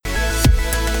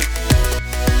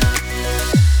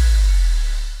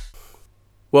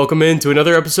Welcome in to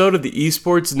another episode of the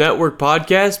Esports Network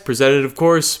podcast, presented, of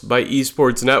course, by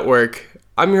Esports Network.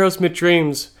 I'm your host, Mitch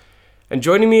Dreams, and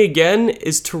joining me again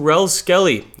is Terrell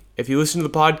Skelly. If you listened to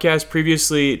the podcast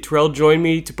previously, Terrell joined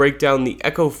me to break down the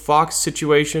Echo Fox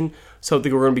situation,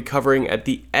 something we're going to be covering at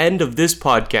the end of this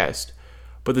podcast.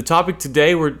 But the topic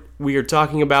today we are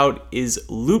talking about is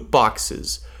loot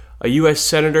boxes. A U.S.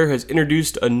 senator has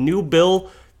introduced a new bill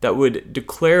that would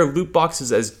declare loot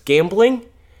boxes as gambling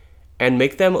and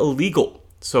make them illegal.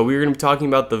 So we're going to be talking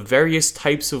about the various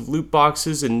types of loot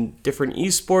boxes in different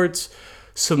esports,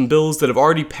 some bills that have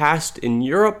already passed in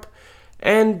Europe,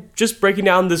 and just breaking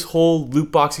down this whole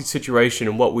loot boxing situation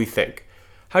and what we think.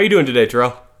 How are you doing today,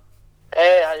 Terrell?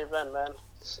 Hey, how you been, man?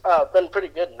 It's been pretty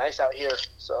good. Nice out here,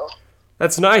 so.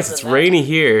 That's nice. It's rainy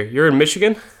here. You're in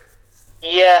Michigan?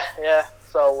 Yeah.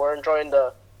 So we're enjoying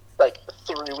the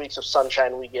 3 weeks of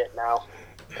sunshine we get now,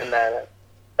 and then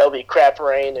it'll be crap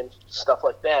rain and stuff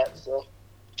like that. So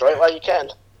enjoy it while you can.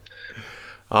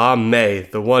 May,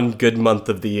 the one good month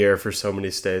of the year for so many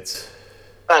states.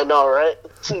 I know, right?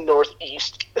 It's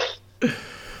northeast.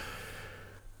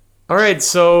 All right,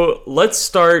 so let's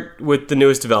start with the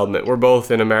newest development. We're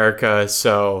both in America,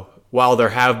 so while there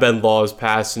have been laws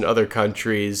passed in other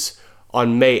countries,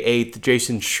 on May 8th,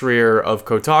 Jason Schreier of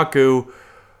Kotaku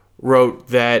wrote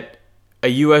that a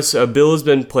bill has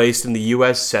been placed in the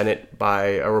U.S. Senate by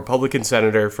a Republican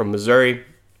senator from Missouri,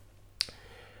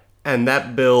 and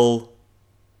that bill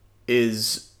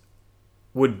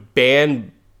would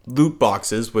ban loot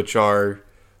boxes, which are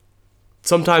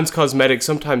sometimes cosmetic,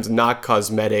 sometimes not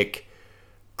cosmetic,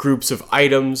 groups of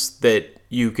items that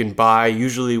you can buy,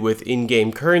 usually with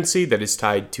in-game currency that is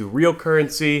tied to real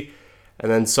currency,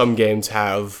 and then some games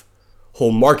have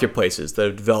whole marketplaces that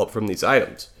have developed from these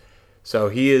items. So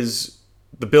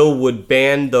the bill would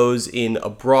ban those in a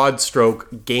broad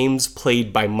stroke games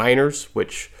played by minors,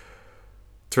 which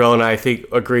Terrell and I think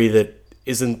agree that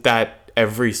isn't that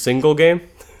every single game?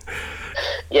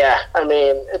 Yeah, I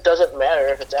mean, it doesn't matter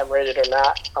if it's M-rated or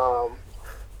not.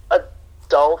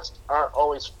 Adults aren't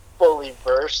always fully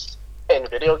versed in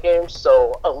video games,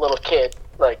 so a little kid,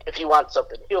 if he wants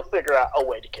something, he'll figure out a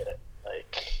way to get it.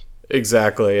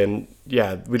 Exactly, and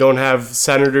yeah, we don't have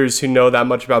senators who know that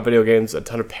much about video games. A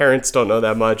ton of parents don't know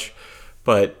that much,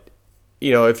 but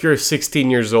if you're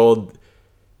 16 years old,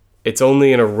 it's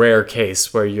only in a rare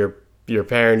case where your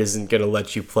parent isn't going to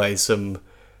let you play some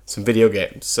video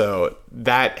games. So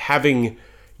that having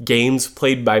games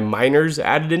played by minors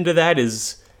added into that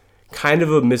is kind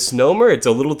of a misnomer. It's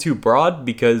a little too broad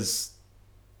because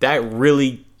that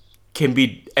really can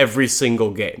be every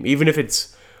single game, even if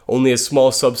it's only a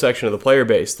small subsection of the player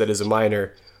base that is a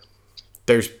minor.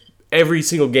 There's every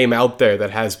single game out there that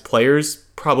has players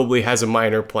probably has a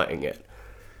minor playing it.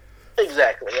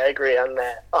 Exactly, I agree on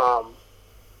that.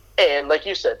 And like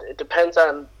you said, it depends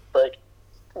on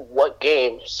what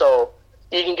game. So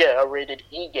you can get a rated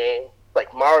E game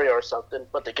like Mario or something,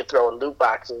 but they could throw in loot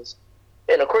boxes.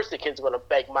 And of course the kids want to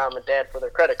beg mom and dad for their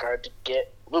credit card to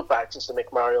get loot boxes to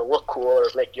make Mario look cool or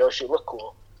make Yoshi look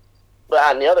cool. But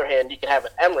on the other hand, you can have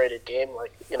an M-rated game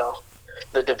like,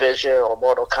 The Division or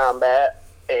Mortal Kombat,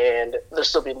 and there'll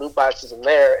still be loot boxes in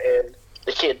there, and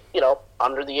the kid,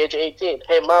 under the age of 18,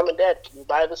 hey, mom and dad, can you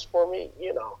buy this for me?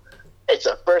 It's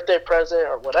a birthday present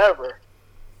or whatever,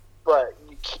 but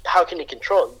how can you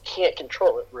control it? You can't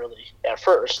control it, really, at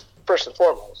first and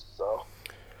foremost, so.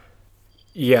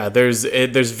 Yeah, there's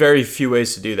very few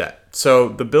ways to do that. So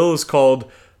the bill is called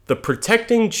the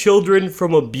Protecting Children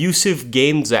from Abusive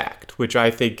Games Act, which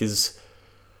I think is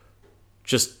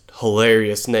just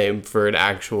hilarious name for an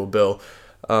actual bill.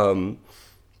 And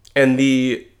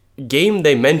the game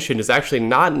they mentioned is actually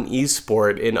not an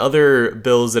esport. In other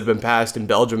bills that have been passed in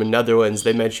Belgium and Netherlands,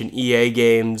 they mention EA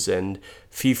games and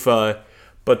FIFA.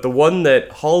 But the one that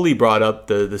Hawley brought up,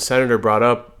 the senator brought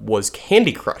up, was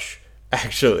Candy Crush,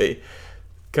 actually.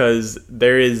 Because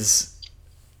there is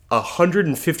a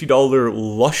 $150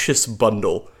 Luscious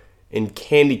bundle in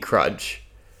Candy Crush.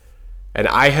 And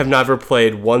I have never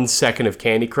played 1 second of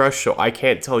Candy Crush, so I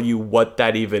can't tell you what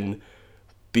that even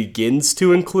begins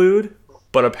to include.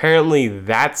 But apparently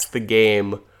that's the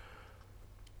game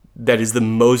that is the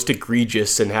most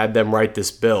egregious and had them write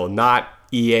this bill. Not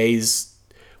EA's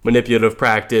manipulative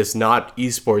practice, not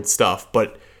esports stuff.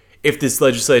 But if this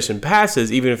legislation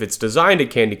passes, even if it's designed at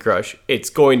Candy Crush,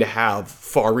 it's going to have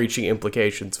far-reaching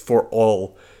implications for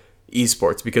all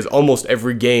esports. Because almost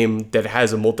every game that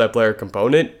has a multiplayer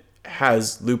component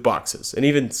has loot boxes. And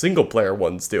even single-player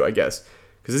ones do, I guess.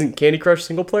 Because isn't Candy Crush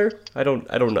single-player? I don't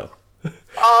know.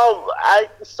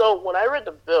 So when I read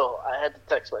the bill, I had to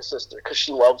text my sister because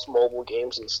she loves mobile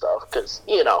games and stuff. Because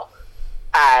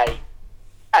I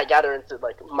I got her into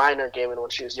like minor gaming when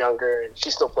she was younger, and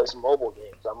she still plays mobile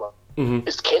games. I'm like,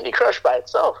 is Candy Crush by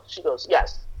itself? She goes,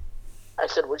 yes. I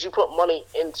said, would you put money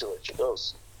into it? She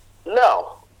goes,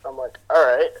 no. I'm like, all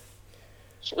right.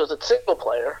 She goes, it's single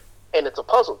player, and it's a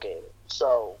puzzle game.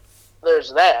 So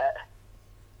there's that.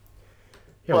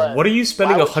 Yeah, But what are you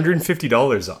spending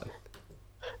 $150 on?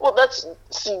 Well, that's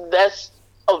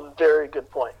a very good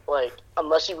point. Like,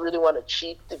 unless you really want to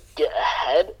cheat to get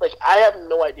ahead, like, I have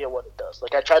no idea what it does.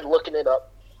 Like, I tried looking it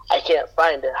up. I can't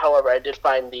find it. However, I did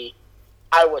find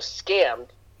I was scammed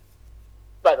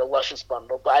by the Luscious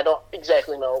bundle, but I don't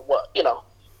exactly know what,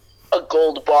 a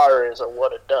gold bar is or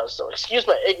what it does. So excuse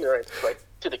my ignorance, like,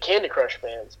 to the Candy Crush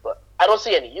fans, but I don't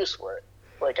see any use for it.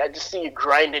 Like, I just see you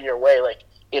grinding your way, like,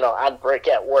 on break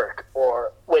at work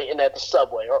or waiting at the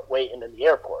subway or waiting in the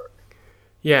airport.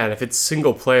 Yeah, and if it's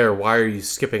single player, why are you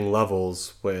skipping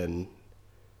levels when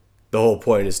the whole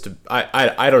point is to...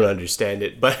 I don't understand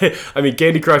it, but I mean,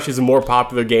 Candy Crush is a more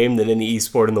popular game than any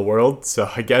esport in the world, so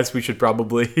I guess we should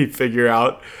probably figure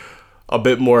out a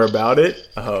bit more about it.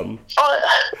 I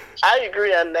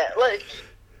agree on that. Like,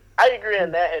 I agree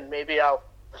on that, and maybe I'll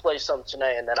play some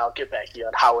tonight, and then I'll get back to you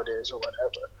on how it is or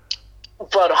whatever.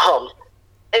 But,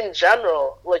 in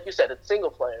general, like you said, it's single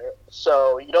player,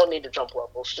 so you don't need to jump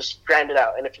levels. Just grind it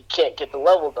out. And if you can't get the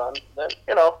level done, then,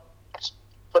 just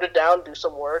put it down, do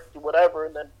some work, do whatever,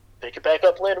 and then pick it back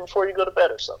up later before you go to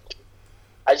bed or something.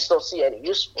 I just don't see any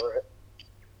use for it.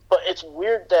 But it's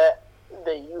weird that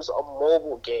they use a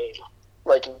mobile game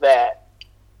like that.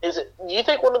 Do you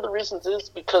think one of the reasons is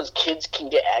because kids can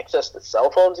get access to cell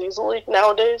phones easily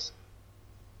nowadays?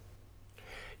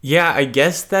 Yeah, I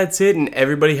guess that's it, and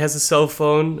everybody has a cell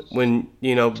phone when,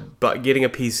 but getting a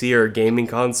PC or a gaming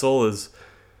console is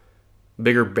a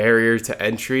bigger barrier to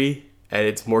entry, and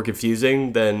it's more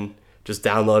confusing than just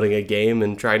downloading a game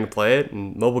and trying to play it,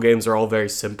 and mobile games are all very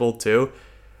simple, too.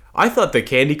 I thought the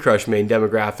Candy Crush main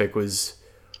demographic was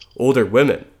older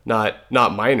women, not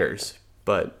minors,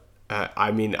 but,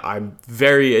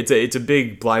 it's a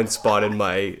big blind spot in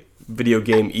my video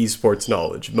game esports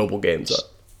knowledge, mobile games up.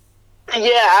 Yeah,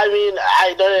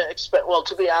 I didn't expect... Well,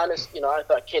 to be honest, I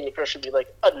thought Candy Crush would be like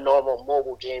a normal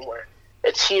mobile game where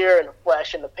it's here and a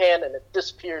flash in the pan and it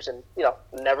disappears and,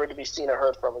 never to be seen or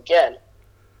heard from again.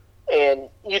 And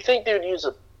you think they would use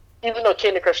even though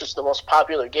Candy Crush is the most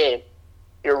popular game,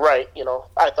 you're right,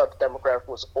 I thought the demographic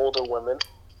was older women.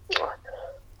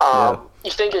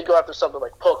 You think they'd go after something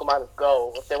like Pokemon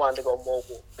Go if they wanted to go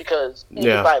mobile, because you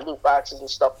can buy loot boxes and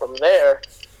stuff from there,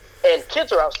 and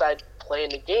kids are outside playing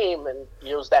the game, and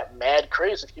it was that mad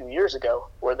craze a few years ago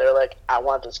where they're like, I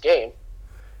want this game.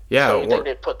 Yeah, so you think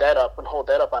they'd put that up and hold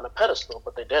that up on a pedestal,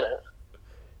 but they didn't.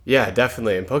 Yeah,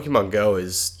 definitely. And Pokemon Go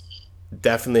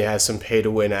definitely has some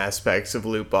pay-to-win aspects of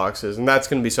loot boxes, and that's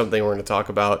going to be something we're going to talk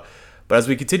about. But as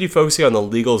we continue focusing on the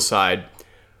legal side,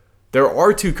 there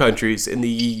are two countries in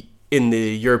the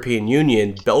European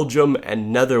Union, Belgium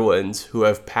and Netherlands, who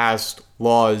have passed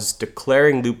laws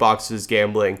declaring loot boxes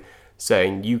gambling,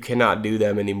 saying you cannot do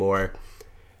them anymore.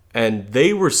 And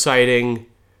they were citing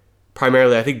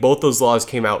primarily, I think both those laws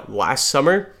came out last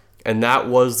summer, and that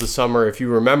was the summer, if you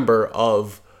remember,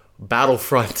 of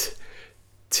Battlefront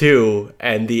 2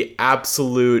 and the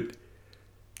absolute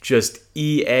just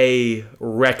EA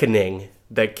reckoning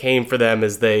that came for them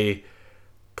as they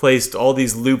placed all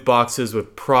these loot boxes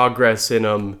with progress in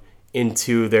them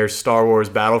into their Star Wars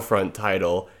Battlefront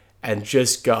title and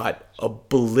just got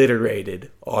obliterated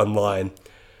online.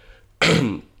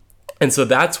 And so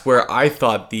that's where I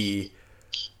thought the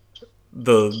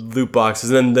loot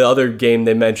boxes, and then the other game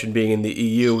they mentioned being in the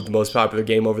EU, the most popular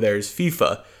game over there is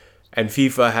FIFA. And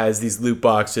FIFA has these loot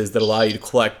boxes that allow you to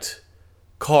collect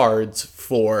cards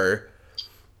for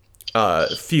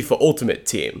FIFA Ultimate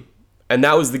Team. And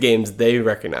that was the games they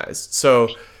recognized. So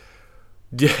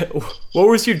what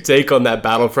was your take on that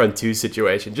Battlefront 2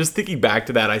 situation? Just thinking back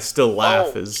to that, I still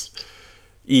laugh as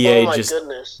EA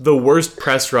the worst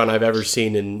press run I've ever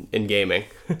seen in gaming.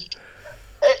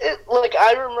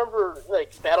 I remember,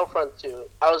 Battlefront 2,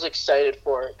 I was excited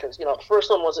for it because, the first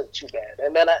one wasn't too bad.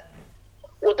 And then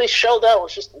what they shelled out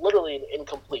was just literally an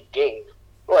incomplete game.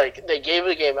 Like, they gave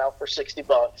the game out for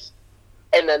 $60,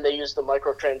 and then they used the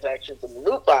microtransactions and the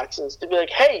loot boxes to be like,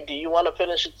 hey, do you want to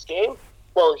finish this game?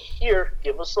 Well, here,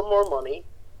 give us some more money,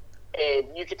 and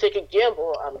you can take a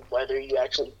gamble on whether you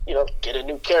actually, get a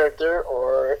new character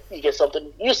or you get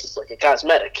something useless, like a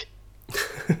cosmetic.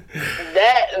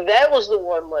 That was the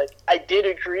one, I did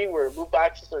agree where loot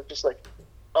boxes are just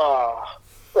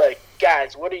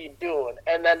guys, what are you doing?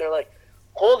 And then they're like,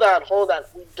 hold on,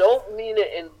 we don't mean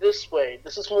it in this way.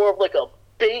 This is more of a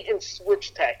bait and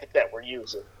switch tactic that we're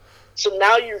using. So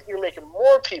now you're making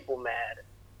more people mad.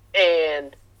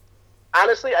 And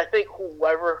honestly, I think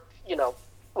whoever,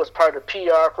 was part of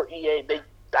PR for EA,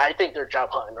 I think they're job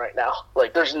hunting right now.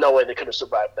 Like, there's no way they could have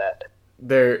survived that.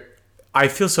 I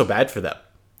feel so bad for them.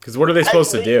 Because what are they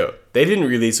supposed to do? They didn't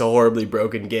release a horribly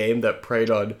broken game that preyed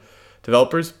on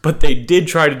developers, but they did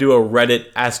try to do a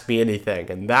Reddit Ask Me Anything,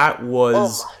 and that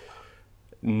was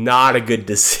not a good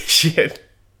decision.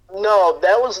 No,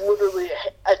 that was literally,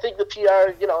 I think the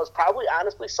PR, is probably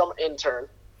honestly some intern.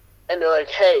 And they're like,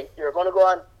 hey, you're going to go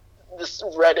on this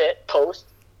Reddit post,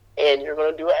 and you're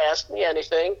going to do Ask Me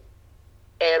Anything,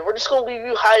 and we're just going to leave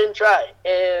you high and dry.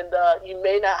 And you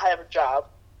may not have a job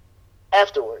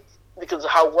afterwards because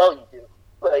of how well you do.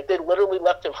 Like, they literally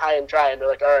left him high and dry, and they're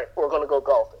like, all right, we're going to go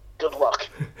golfing. Good luck.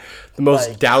 The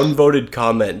most downvoted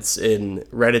comments in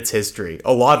Reddit's history,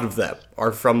 a lot of them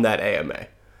are from that AMA.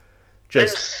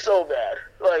 It's so bad.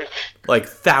 Like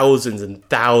thousands and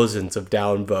thousands of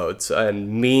downvotes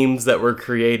and memes that were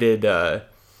created.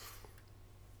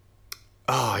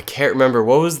 I can't remember.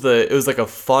 What was it was like a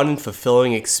fun and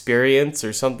fulfilling experience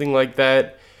or something like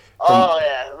that.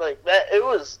 Like that. It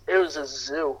was a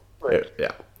zoo.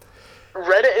 Yeah.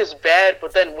 Reddit is bad,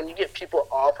 but then when you get people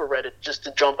off of Reddit just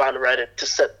to jump on Reddit to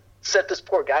set this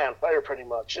poor guy on fire, pretty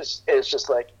much, it's just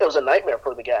like it was a nightmare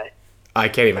for the guy. I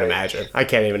can't even imagine. I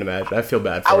feel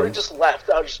bad for him. I would have just left.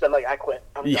 I would have just been like, I quit.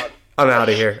 I'm done. I'm out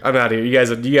of here. You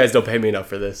guys don't pay me enough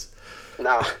for this.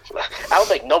 No, I don't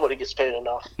think nobody gets paid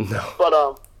enough.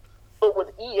 No. But with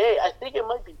EA, I think it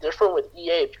might be different with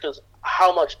EA because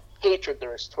how much hatred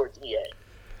there is towards EA.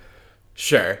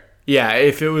 Sure. Yeah,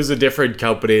 if it was a different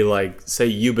company like,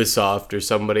 say, Ubisoft or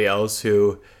somebody else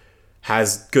who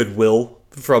has goodwill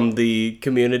from the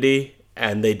community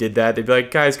and they did that, they'd be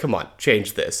like, guys, come on,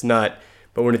 change this. But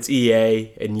when it's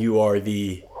EA and you are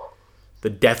the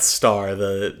Death Star,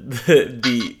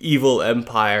 the evil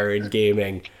empire in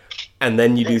gaming, and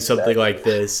then you do something like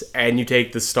this and you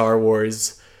take the Star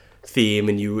Wars theme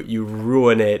and you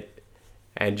ruin it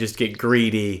and just get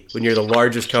greedy when you're the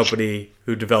largest company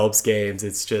who develops games,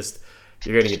 it's just,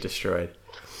 you're going to get destroyed.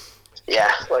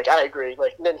 Yeah, I agree.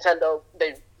 Nintendo,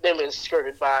 they've been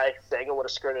skirted by, Sega would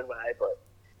have skirted by, but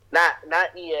not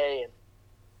EA.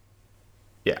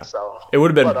 Yeah. So it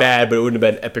would have been bad, but it wouldn't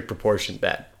have been epic proportion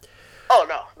bad. Oh,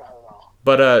 no.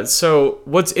 But, so,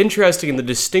 what's interesting, and the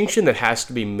distinction that has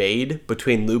to be made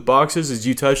between loot boxes, as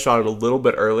you touched on it a little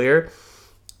bit earlier,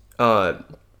 a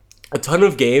ton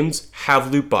of games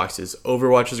have loot boxes.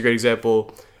 Overwatch is a great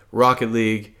example. Rocket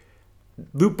League.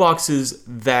 Loot boxes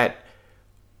that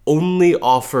only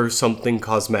offer something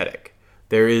cosmetic.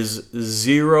 There is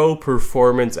zero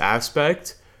performance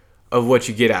aspect of what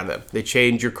you get out of them. They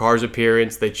change your car's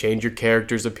appearance. They change your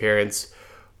character's appearance.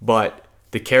 But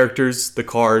the characters, the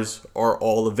cars are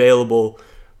all available.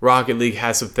 Rocket League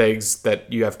has some things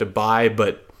that you have to buy,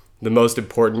 but the most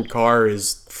important car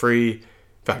is free.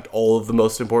 In fact, all of the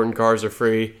most important cars are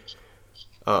free.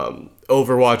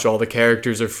 Overwatch, all the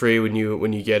characters are free when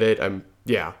you get it.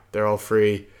 They're all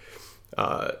free.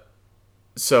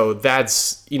 So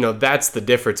that's the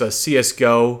difference. A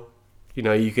CS:GO,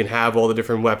 you can have all the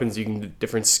different weapons, you can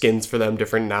different skins for them,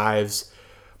 different knives,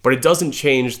 but it doesn't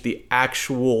change the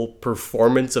actual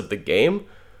performance of the game,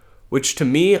 which to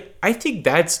me, I think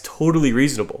that's totally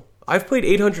reasonable. I've played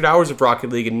 800 hours of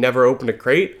Rocket League and never opened a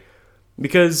crate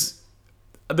because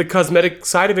the cosmetic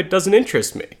side of it doesn't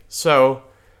interest me. So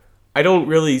I don't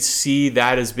really see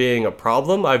that as being a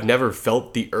problem. I've never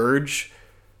felt the urge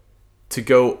to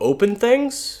go open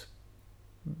things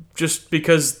just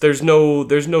because there's no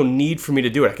need for me to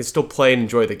do it. I can still play and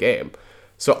enjoy the game.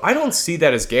 So I don't see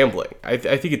that as gambling. I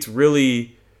think it's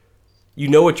really,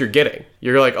 what you're getting.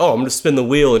 You're like, oh, I'm going to spin the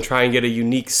wheel and try and get a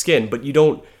unique skin, but you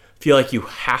don't feel like you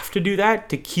have to do that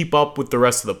to keep up with the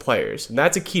rest of the players. And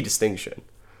that's a key distinction.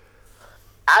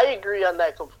 I agree on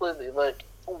that completely. The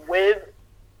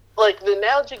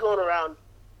analogy going around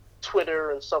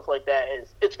Twitter and stuff like that is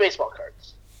it's baseball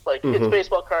cards. It's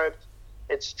baseball cards,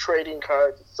 it's trading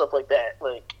cards, stuff like that.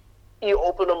 You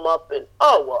open them up and,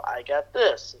 oh, well, I got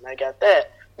this and I got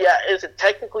that. Yeah, is it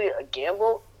technically a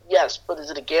gamble? Yes, but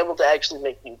is it a gamble to actually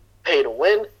make you pay to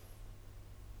win?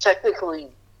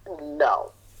 Technically,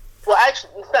 no. Well,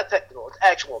 actually, it's not technical. It's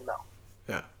actual no.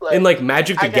 Yeah. In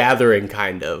Magic the Gathering,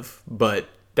 kind of, but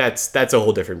that's a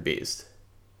whole different beast.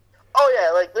 Oh,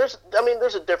 yeah, there's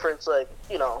a difference,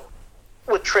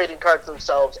 with trading cards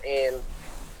themselves and,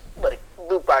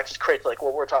 loot boxes, crates, like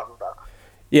what we're talking about.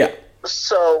 Yeah.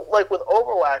 So, with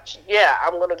Overwatch, yeah,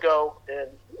 I'm going to go and,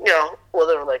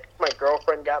 whether, my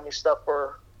girlfriend got me stuff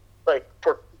for my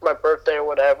birthday or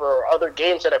whatever, or other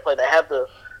games that I play that have the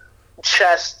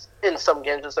chest in some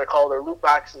games, as they're called, or loot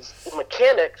boxes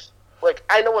mechanics, like,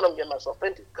 I know what I'm getting myself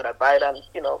into. Could I buy it on,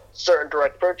 certain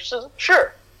direct purchases?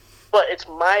 Sure. But it's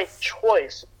my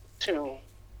choice to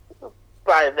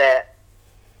buy that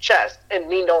chest, and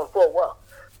me knowing full well,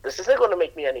 this isn't going to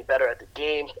make me any better at the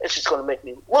game. It's just going to make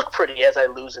me look pretty as I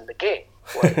lose in the game.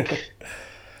 Like,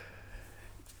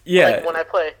 yeah. Like when I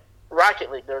play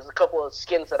Rocket League, there's a couple of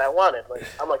skins that I wanted. Like,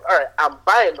 I'm like, all right, I'm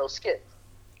buying those skins.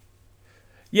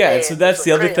 Yeah, and so that's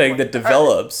the other thing that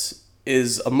develops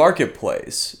is a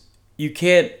marketplace. You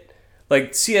can't,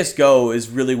 like, CSGO is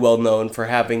really well known for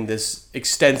having this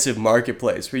extensive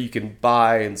marketplace where you can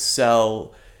buy and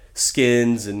sell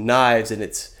skins and knives, and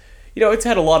it's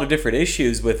had a lot of different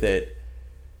issues with it,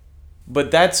 but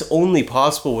that's only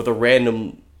possible with a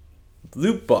random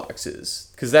loot boxes,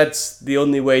 because that's the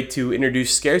only way to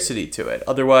introduce scarcity to it.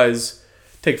 Otherwise,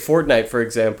 take Fortnite, for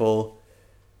example,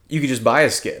 you could just buy a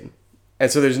skin. And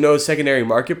so there's no secondary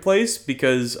marketplace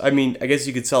because, I guess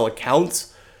you could sell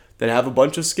accounts that have a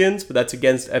bunch of skins, but that's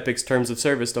against Epic's terms of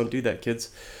service. Don't do that, kids.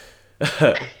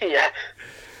 Yeah,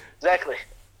 exactly.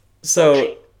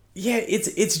 So, yeah,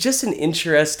 it's just an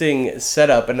interesting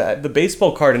setup. And the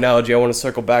baseball card analogy I want to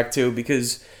circle back to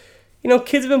because,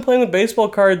 kids have been playing with baseball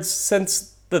cards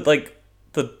since the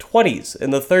 20s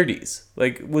and the 30s.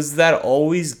 Like, was that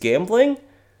always gambling?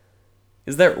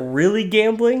 Is that really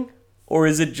gambling? Or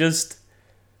is it just,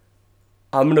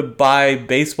 I'm going to buy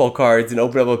baseball cards and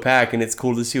open up a pack and it's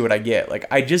cool to see what I get? Like,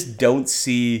 I just don't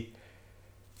see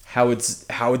how it's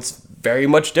very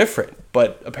much different.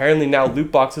 But apparently now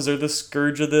loot boxes are the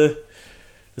scourge of the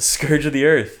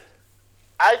earth.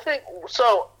 I think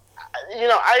so.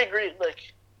 I agree.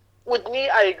 Like, with me,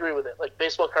 I agree with it. Like,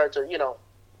 baseball cards are,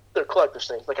 they're collector's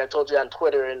things. Like I told you on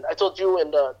Twitter, and I told you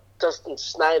and Dustin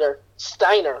Steiner.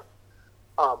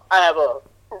 I have a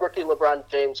rookie LeBron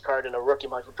James card and a rookie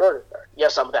Michael Jordan card.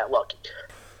 Yes, I'm that lucky.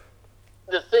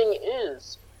 The thing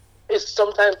is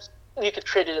sometimes you could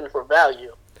trade it in for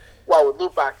value, while with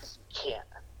loot boxes you can't.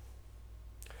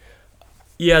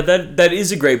 Yeah, that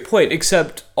is a great point,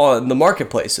 except on the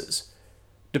marketplaces.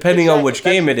 Depending on which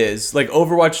game it is. Like,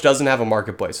 Overwatch doesn't have a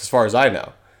marketplace, as far as I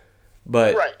know.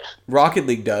 But Rocket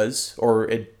League does, or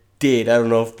it did. I don't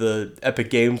know if the Epic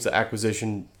Games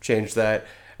acquisition changed that.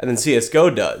 And then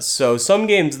CSGO does. So some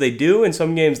games they do, and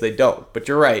some games they don't. But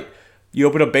you're right. You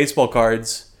open up baseball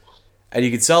cards, and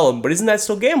you can sell them. But isn't that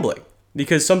still gambling?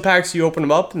 Because some packs, you open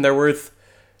them up, and they're worth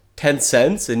 10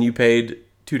 cents, and you paid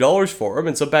 $2 for them.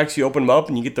 And some packs, you open them up,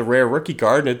 and you get the rare rookie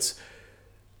card, and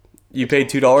you paid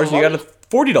 $2, and you got a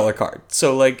 $40 card.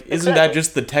 So, like, isn't that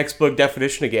just the textbook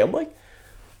definition of gambling?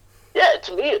 Yeah,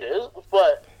 to me it is.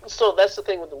 But, so that's the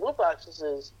thing with the loot boxes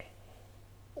is,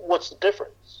 what's the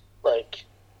difference? Like,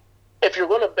 if you're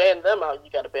going to ban them out,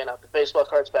 you got to ban out the baseball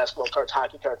cards, basketball cards,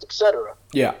 hockey cards, etc.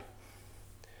 Yeah.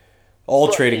 All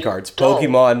trading cards.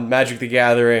 Pokemon, Magic the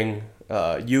Gathering,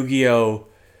 Yu-Gi-Oh!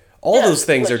 All those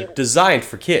things are designed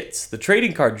for kids. The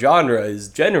trading card genre is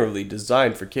generally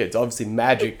designed for kids. Obviously,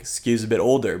 Magic skews a bit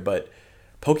older, but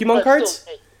Pokemon cards?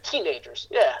 Still, teenagers,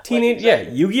 yeah.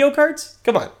 Yu-Gi-Oh! Cards?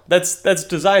 Come on. That's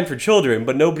designed for children,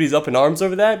 but nobody's up in arms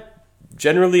over that.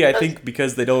 Generally, I think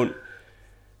because they don't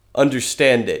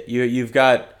understand it. You've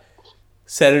got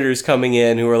senators coming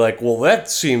in who are like, well, that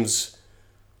seems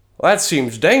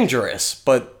dangerous,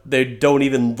 but they don't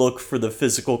even look for the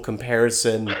physical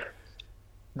comparison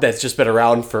that's just been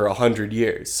around for 100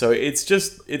 years. So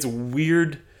it's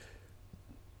weird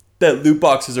that loot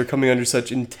boxes are coming under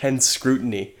such intense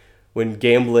scrutiny when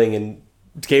gambling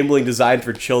designed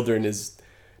for children is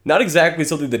not exactly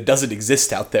something that doesn't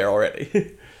exist out there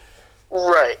already.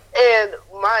 Right. And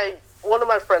one of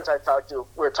my friends I talked to,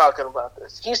 we were talking about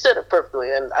this. He said it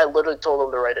perfectly, and I literally told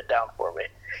him to write it down for me.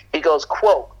 He goes,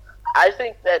 quote, I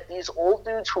think that these old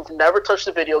dudes who've never touched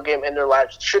a video game in their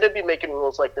lives shouldn't be making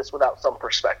rules like this without some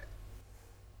perspective.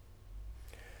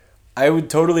 I would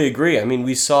totally agree. I mean,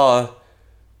 we saw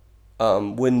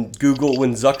when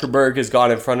Zuckerberg has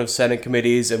gone in front of Senate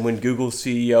committees and when Google's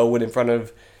CEO went in front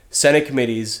of Senate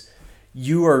committees,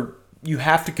 you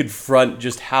have to confront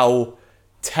just how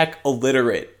tech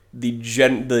illiterate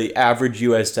the average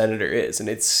U.S. senator is, and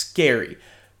it's scary.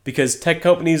 Because tech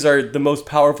companies are the most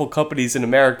powerful companies in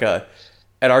America,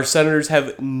 and our senators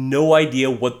have no idea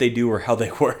what they do or how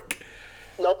they work.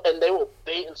 Nope, and they will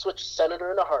bait and switch a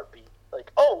senator in a heartbeat.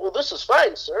 Like, oh, well, this is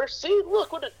fine, sir. See,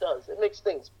 look what it does. It makes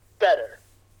things better.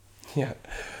 Yeah.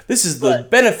 This is the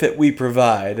benefit we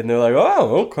provide. And they're like,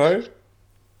 oh, okay.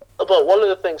 But one of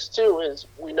the things, too, is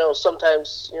we know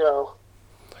sometimes,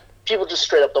 people just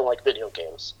straight up don't like video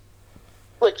games.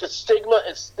 Like, the stigma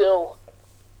is still...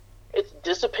 It's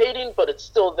dissipating, but it's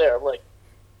still there. Like,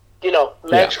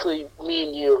 magically, me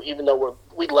and you, even though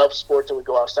we love sports and we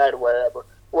go outside or whatever,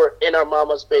 we're in our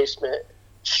mama's basement,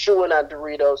 chewing on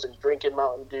Doritos and drinking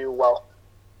Mountain Dew while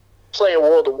playing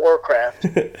World of Warcraft.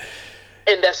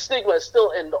 And that stigma is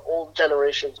still in the old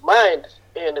generation's mind.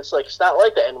 And it's like, it's not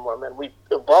like that anymore, man. We've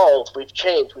evolved. We've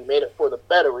changed. We made it for the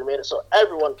better. We made it so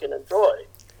everyone can enjoy.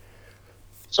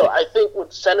 So I think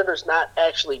with senators not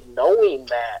actually knowing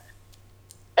that,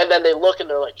 and then they look and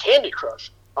they're like, Candy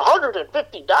Crush,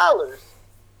 $150?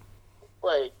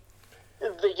 Like,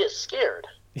 they get scared.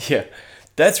 Yeah,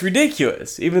 that's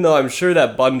ridiculous. Even though I'm sure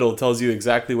that bundle tells you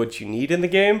exactly what you need in the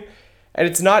game, and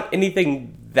it's not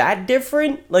anything that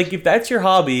different. Like, if that's your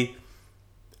hobby,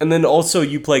 and then also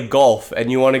you play golf,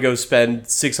 and you want to go spend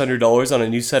 $600 on a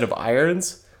new set of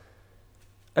irons,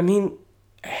 I mean,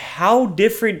 how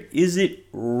different is it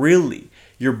really?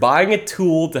 You're buying a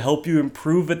tool to help you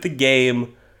improve at the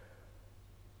game.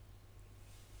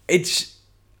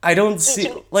 I don't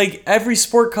see, like, every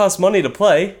sport costs money to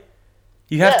play.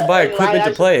 You have to buy equipment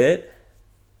to play it.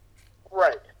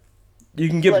 Right. You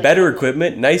can get better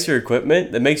equipment, nicer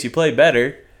equipment that makes you play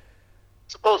better.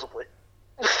 Supposedly.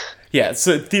 Yeah,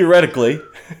 so theoretically.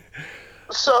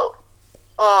 So,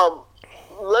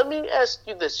 let me ask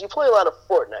you this. You play a lot of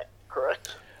Fortnite,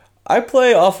 correct? I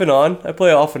play off and on.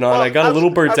 Well, I got a little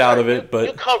burnt out of it, but...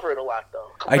 You cover it a lot, though.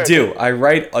 I do. I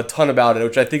write a ton about it,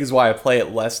 which I think is why I play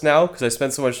it less now, because I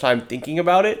spend so much time thinking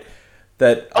about it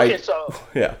that so...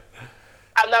 Yeah.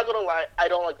 I'm not going to lie. I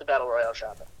don't like the Battle Royale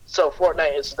genre. So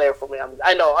Fortnite is there for me.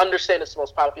 Understand it's the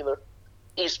most popular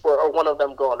esport, or one of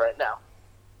them going right now.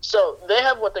 So they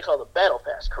have what they call the Battle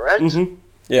Pass, correct? Mm-hmm.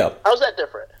 Yeah. How's that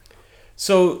different?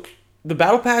 So the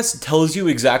Battle Pass tells you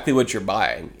exactly what you're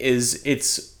buying.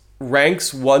 It's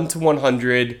ranks 1 to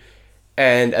 100,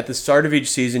 and at the start of each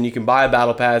season, you can buy a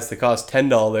Battle Pass that costs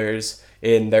 $10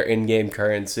 in their in-game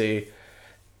currency,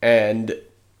 and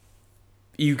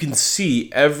you can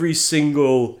see every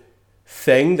single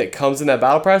thing that comes in that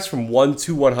Battle Pass from 1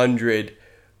 to 100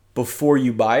 before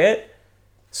you buy it.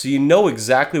 So you know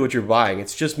exactly what you're buying.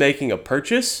 It's just making a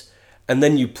purchase, and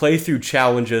then you play through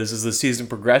challenges as the season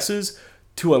progresses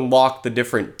to unlock the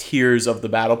different tiers of the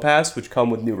Battle Pass, which come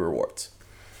with new rewards.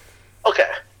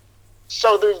 Okay.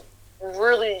 So there's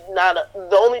really not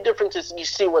the only difference is you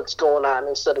see what's going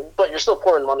on but you're still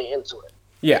pouring money into it.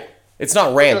 Yeah. It's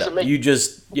not random. You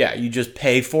just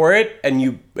pay for it,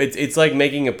 and it's like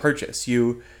making a purchase.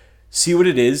 You see what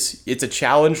it is. It's a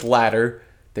challenge ladder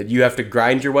that you have to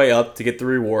grind your way up to get the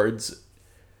rewards,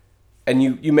 and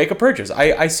you make a purchase.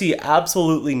 I see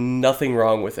absolutely nothing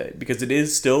wrong with it, because it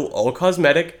is still all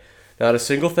cosmetic. Not a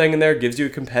single thing in there gives you a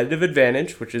competitive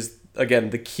advantage, which is, again,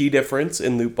 the key difference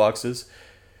in loot boxes.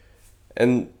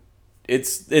 And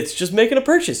it's just making a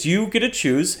purchase. You get to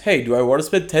choose, hey, do I want to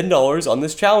spend $10 on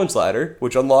this challenge ladder,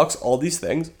 which unlocks all these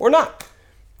things, or not?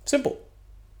 Simple.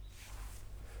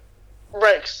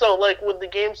 Right, so like with the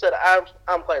games that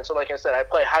I'm playing, so like I said, I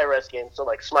play high-res games, so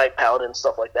like Smite, Paladin,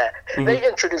 stuff like that. Mm-hmm. They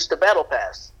introduced the Battle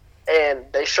Pass, and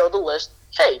they show the list,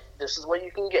 hey, this is what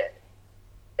you can get.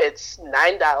 It's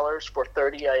 $9 for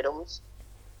 30 items,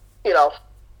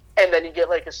 and then you get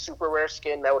like a super rare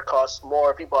skin that would cost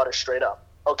more if you bought it straight up.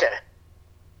 Okay.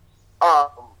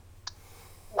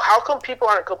 How come people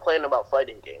aren't complaining about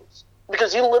fighting games?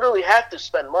 Because you literally have to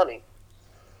spend money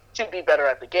to be better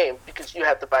at the game, because you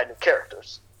have to buy new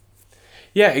characters.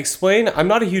 Yeah, explain. I'm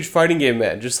not a huge fighting game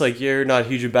man, just like you're not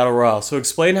huge in Battle Royale. So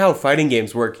explain how fighting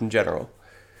games work in general.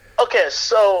 Okay,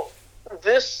 so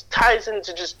this ties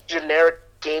into just generic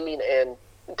gaming and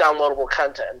downloadable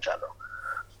content in general.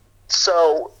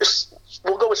 So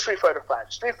we'll go with Street Fighter V.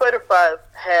 Street Fighter V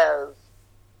has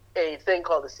a thing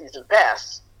called the Season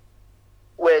Pass,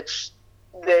 which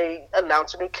they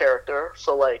announce a new character.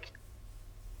 So like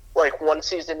one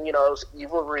season, it was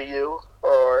Evil Ryu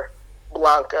or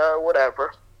Blanca or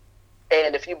whatever.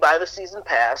 And if you buy the Season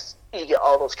Pass, you get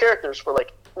all those characters for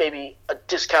like maybe a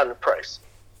discounted price.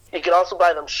 You can also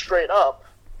buy them straight up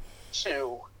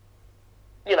to,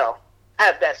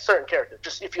 have that certain character.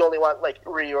 Just if you only want like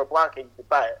Ryu or Blanca, you can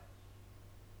buy it.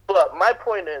 But my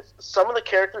point is, some of the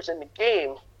characters in the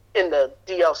game, in the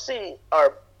DLC,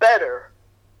 are better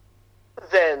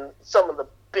than some of the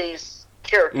base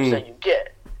characters that you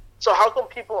get. So how come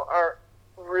people aren't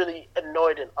really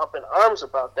annoyed and up in arms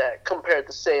about that compared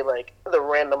to, say, like, the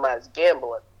randomized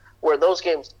gambling, where those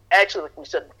games, actually, like we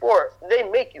said before, they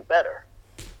make you better?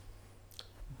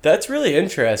 That's really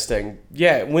interesting.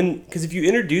 Yeah, because if you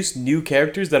introduce new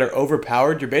characters that are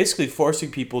overpowered, you're basically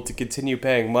forcing people to continue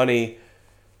paying money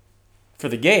for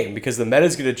the game, because the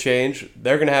meta's going to change.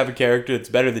 They're going to have a character that's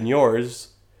better than yours.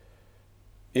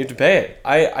 You have to pay it.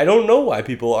 I don't know why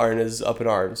people aren't as up in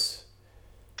arms.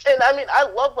 And I mean, I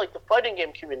love like the fighting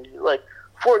game community. Like,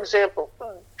 for example,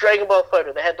 Dragon Ball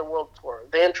Fighter, they had the World Tour.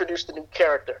 They introduced a new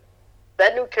character.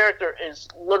 That new character is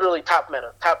literally top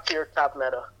meta, top tier, top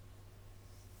meta.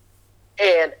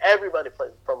 And everybody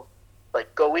plays from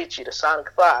like Goichi to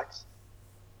Sonic Fox.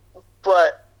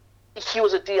 But he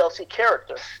was a DLC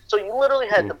character. So you literally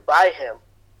had to buy him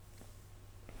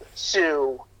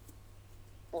to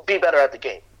be better at the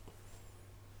game.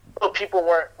 But people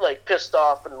weren't like pissed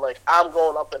off and like, I'm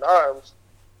going up in arms.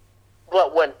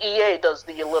 But when EA does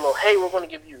the little, hey, we're going to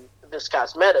give you this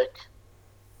cosmetic,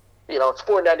 you know, it's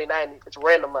 $4.99, it's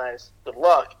randomized, good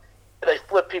luck. They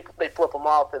flip them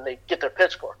off, and they get their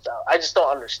pitchforks out. I just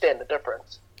don't understand the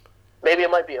difference. Maybe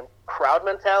it might be a crowd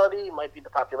mentality, it might be the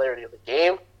popularity of the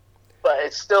game, but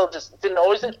it's still just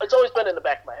it's always been in the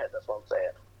back of my head. That's what I'm saying.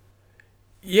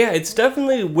 Yeah, it's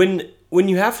definitely when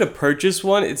you have to purchase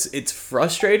one, it's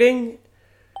frustrating.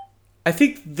 I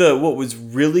think what was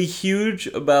really huge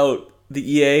about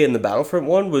the EA and the Battlefront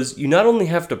one was you not only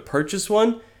have to purchase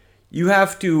one, you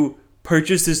have to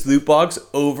purchase this loot box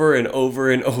over and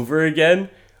over and over again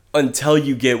until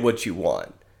you get what you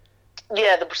want.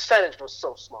 Yeah, the percentage was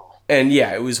so small. And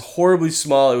yeah, it was horribly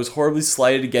small. It was horribly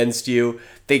slighted against you.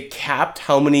 They capped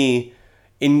how much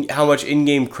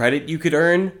in-game credit you could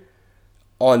earn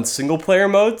on single player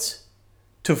modes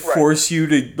to force you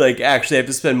to like actually have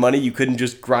to spend money. You couldn't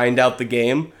just grind out the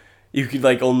game. You could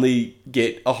like only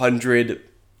get 100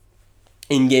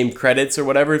 in-game credits or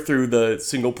whatever through the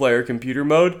single player computer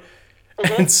mode.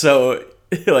 Mm-hmm. And so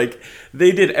like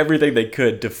they did everything they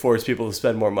could to force people to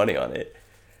spend more money on it.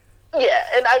 Yeah,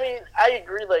 and I mean, I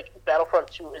agree, like,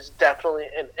 Battlefront 2 is definitely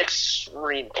an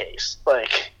extreme case.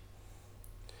 Like,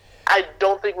 I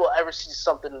don't think we'll ever see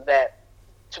something that,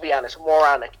 to be honest,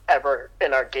 moronic ever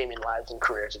in our gaming lives and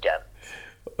careers again.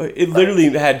 It literally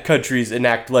had countries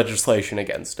enact legislation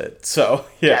against it. So,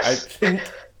 yeah, yes. I think...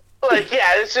 Like,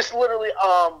 yeah, it's just literally,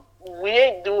 we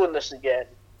ain't doing this again.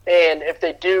 And if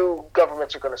they do,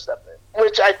 governments are going to step in.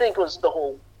 Which I think was the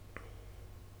whole...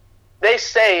 They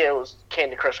say it was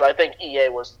Candy Crush, but I think EA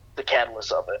was the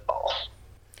catalyst of it all.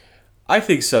 I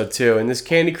think so, too. And this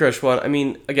Candy Crush one, I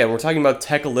mean, again, we're talking about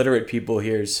tech-illiterate people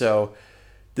here, so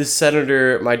this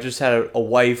senator might just have a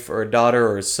wife or a daughter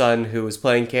or a son who was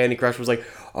playing Candy Crush, was like,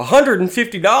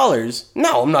 $150?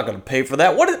 No, I'm not going to pay for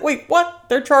that. Wait, what?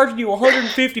 They're charging you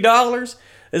 $150?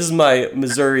 This is my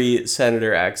Missouri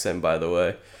senator accent, by the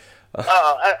way.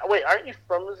 Wait, aren't you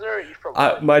from Missouri? Are you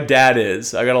from my dad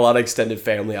is. I got a lot of extended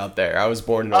family out there. I was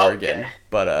born in Oregon.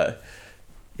 But,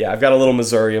 yeah, I've got a little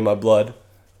Missouri in my blood.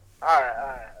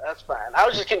 Alright, that's fine. I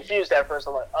was just confused at first.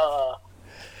 I'm like,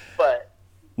 but...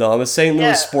 No, I'm a St.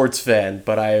 Louis sports fan,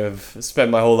 but I have spent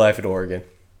my whole life in Oregon.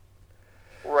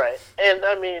 Right. And,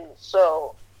 I mean,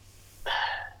 so...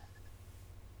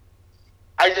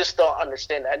 I just don't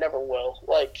understand. I never will.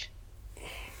 Like...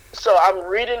 So I'm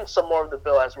reading some more of the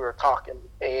bill as we were talking,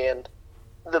 and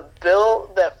the bill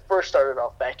that first started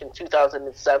off back in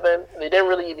 2007, they didn't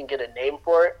really even get a name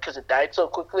for it because it died so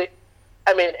quickly.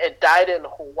 I mean, it died in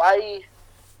Hawaii,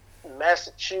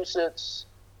 Massachusetts,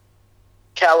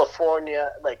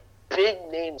 California, like big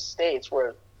name states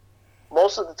where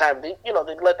most of the time they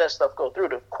let that stuff go through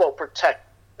to quote protect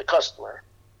the customer.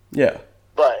 Yeah.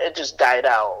 But it just died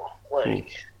out. Like.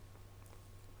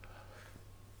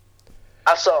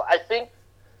 So I think,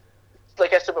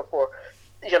 like I said before,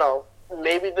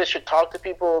 maybe they should talk to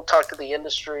people, talk to the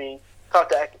industry, talk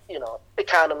to,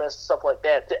 economists, stuff like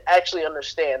that, to actually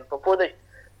understand before they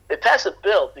pass a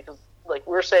bill, because, like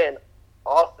we were saying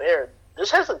off air,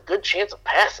 this has a good chance of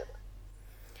passing.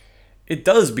 It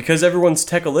does, because everyone's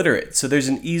tech illiterate, so there's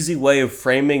an easy way of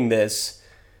framing this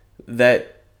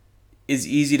that is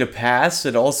easy to pass,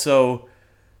 and also,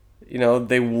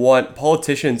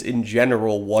 politicians in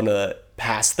general want to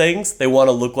pass things. They want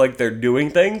to look like they're doing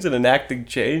things and enacting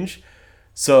change.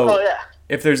 So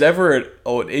if there's ever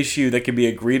an issue that can be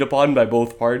agreed upon by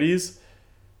both parties,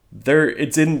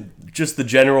 it's in just the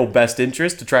general best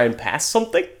interest to try and pass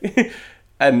something.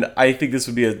 And I think this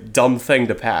would be a dumb thing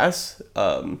to pass.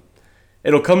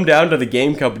 It'll come down to the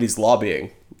game companies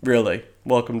lobbying, really.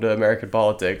 Welcome to American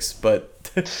politics.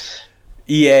 But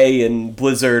EA and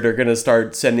Blizzard are going to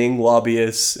start sending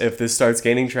lobbyists if this starts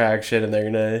gaining traction, and they're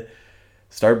going to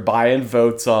start buying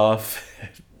votes off.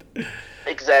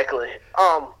 Exactly.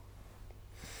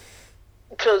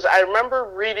 Because I remember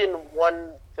reading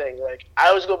one thing. Like, I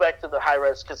always go back to the high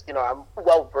res because, I'm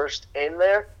well versed in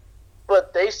there.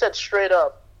 But they said straight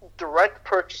up, direct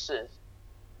purchases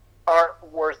aren't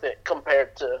worth it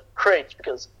compared to crates,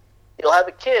 because you'll have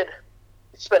a kid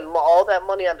spend all that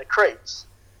money on the crates,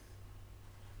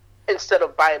 instead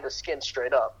of buying the skin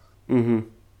straight up. Mm-hmm.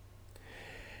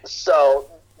 So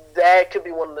that could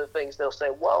be one of the things they'll say,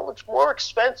 well, it's more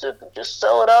expensive to just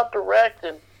sell it out direct,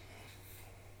 and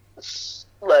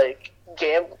like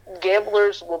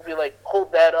gamblers will be like,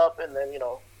 hold that up, and then,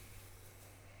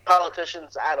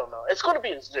 politicians, I don't know. It's going to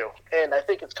be a zoo, and I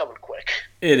think it's coming quick.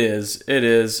 It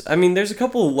is. I mean, there's a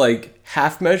couple like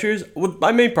half measures.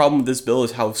 My main problem with this bill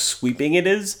is how sweeping it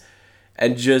is,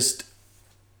 and just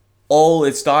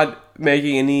it's not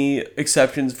making any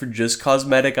exceptions for just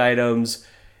cosmetic items.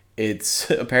 It's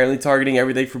apparently targeting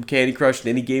everything from Candy Crush to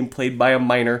any game played by a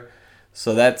minor.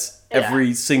 So that's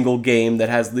every single game that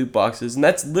has loot boxes, and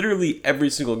that's literally every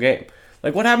single game.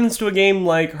 Like, what happens to a game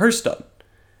like Hearthstone?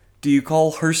 Do you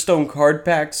call Hearthstone card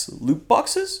packs loot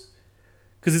boxes?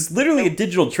 Because it's literally a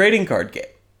digital trading card game.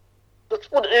 That's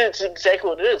what it is, exactly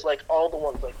what it is. Like, all the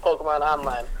ones like Pokemon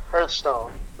Online,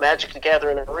 Hearthstone, Magic the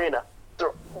Gathering Arena,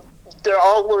 they're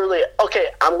all literally, okay,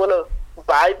 I'm going to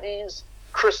buy these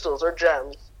crystals or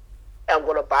gems, and I'm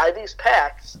going to buy these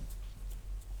packs,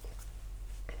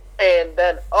 and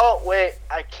then, oh, wait,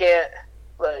 I can't,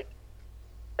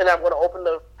 and I'm going to open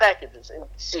the packages and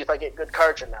see if I get good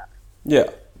cards or not.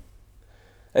 Yeah.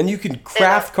 And you can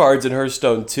craft cards in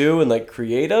Hearthstone too, and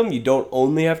create them. You don't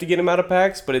only have to get them out of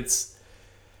packs, but it's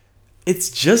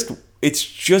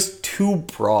just too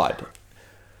broad.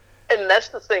 And that's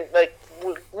the thing,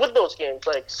 with those games,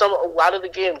 a lot of the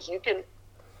games you can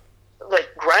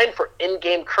grind for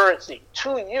in-game currency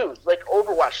to use. Like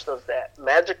Overwatch does that,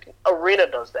 Magic Arena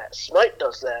does that, Smite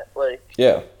does that.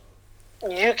 Yeah,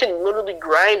 you can literally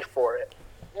grind for it.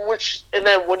 And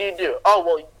then what do? Oh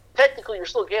well, technically you're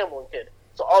still gambling, kid.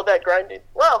 So all that grinding,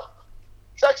 well,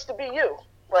 sucks to be you.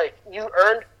 You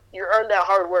earned that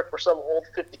hard work for some old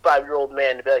 55-year-old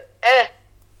man to be like,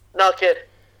 no, kid,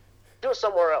 do it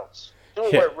somewhere else. Do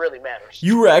it where it really matters.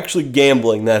 You were actually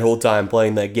gambling that whole time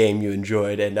playing that game you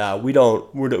enjoyed, and we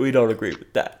don't agree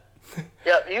with that.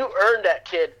 Yeah, you earned that,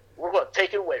 kid. We're going to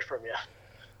take it away from you.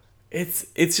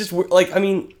 It's just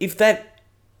if that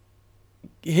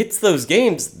hits those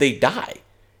games, they die.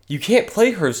 You can't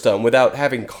play Hearthstone without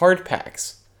having card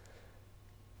packs.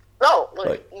 No,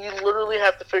 you literally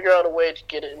have to figure out a way to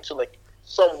get it into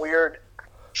some weird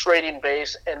trading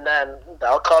base, and then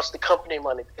that'll cost the company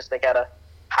money because they gotta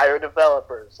hire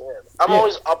developers. And I'm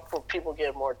always up for people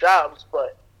getting more jobs,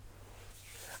 but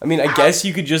I guess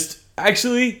you could just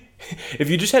actually, if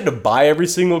you just had to buy every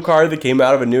single card that came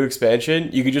out of a new expansion,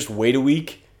 you could just wait a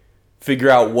week, figure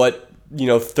out what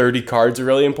 30 cards are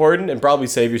really important, and probably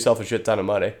save yourself a shit ton of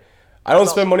money. I don't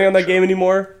spend money on that game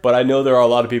anymore, but I know there are a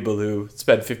lot of people who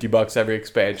spend $50 every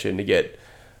expansion to get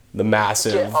the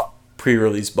massive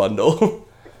pre-release bundle.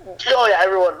 Oh yeah,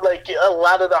 everyone, a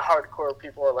lot of the hardcore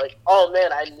people are like, oh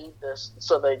man, I need this,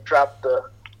 so they drop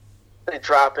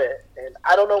it. And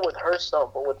I don't know with Hearthstone,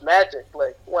 but with Magic,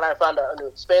 when I found out a new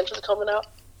expansion coming out,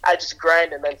 I just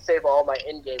grind and then save all my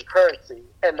in-game currency,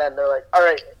 and then they're like, all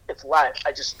right, it's live.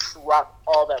 I just drop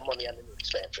all that money on the new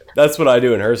expansion. That's what I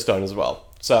do in Hearthstone as well.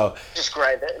 So just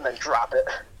grind it and then drop it.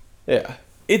 Yeah,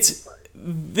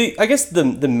 I guess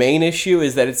the main issue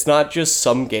is that it's not just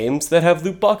some games that have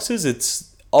loot boxes.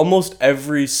 It's almost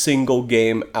every single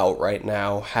game out right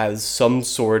now has some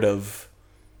sort of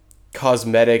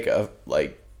cosmetic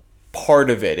part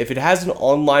of it. If it has an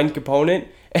online component.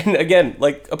 And again,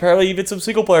 apparently even some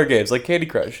single-player games, like Candy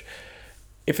Crush,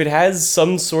 if it has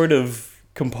some sort of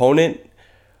component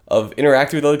of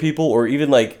interacting with other people, or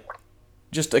even,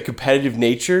 just a competitive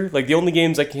nature, the only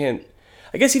games I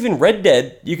guess even Red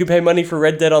Dead, you can pay money for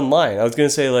Red Dead Online. I was going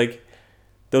to say,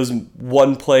 those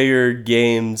one-player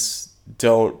games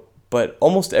don't, but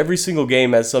almost every single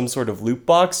game has some sort of loot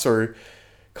box or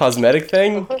cosmetic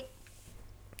thing.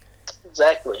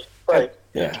 Exactly.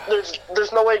 Yeah.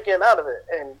 There's no way to get out of it,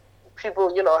 and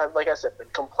people, have, like I said, been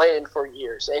complaining for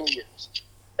years and years.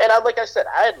 And I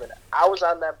admit it, I was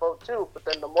on that boat too. But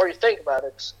then the more you think about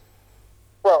it, it's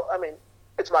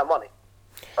my money.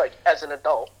 As an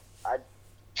adult, I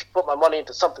put my money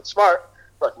into something smart,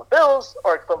 like my bills,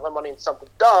 or I put my money into something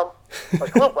dumb,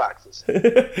 like loot boxes.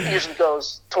 It usually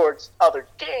goes towards other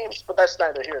games, but that's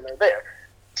neither here nor there.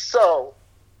 So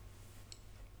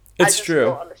it's true. I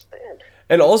don't understand.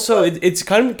 And also, it's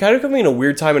kind of coming in a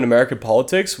weird time in American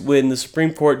politics when the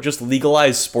Supreme Court just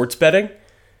legalized sports betting,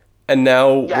 and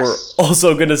now we're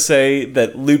also going to say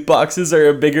that loot boxes are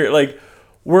a bigger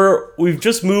we've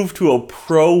just moved to a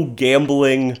pro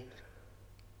gambling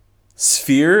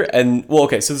sphere, and so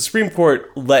the Supreme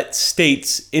Court let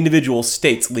individual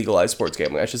states legalize sports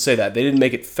gambling. I should say that they didn't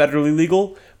make it federally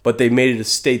legal, but they made it a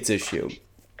states issue,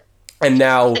 and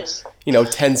now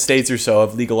 10 states or so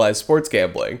have legalized sports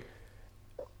gambling.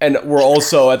 and we're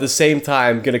also at the same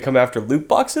time going to come after loot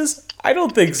boxes? I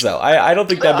don't think so. I don't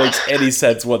think that makes any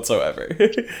sense whatsoever.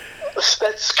 That's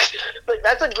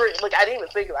a great, like, I didn't even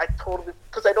think of it. I totally,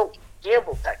 because I don't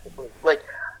gamble technically. Like,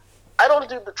 I don't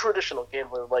do the traditional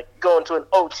gambling, like going to an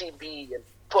OTB and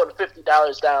putting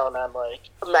 $50 down on, like,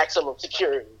 maximum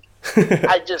security.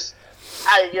 I just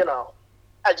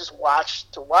watch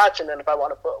to watch, and then if I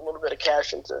want to put a little bit of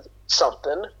cash into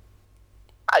something,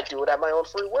 I do it at my own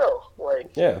free will.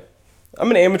 Like, yeah, I'm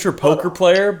an amateur poker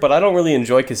player, but I don't really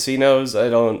enjoy casinos. I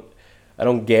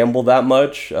don't gamble that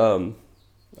much.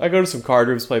 I go to some card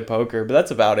rooms, play poker, but that's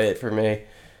about it for me.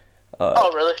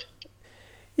 Oh, really?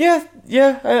 Yeah.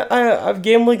 I've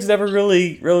gambling's never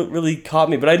really caught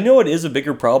me, but I know it is a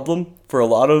bigger problem for a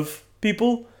lot of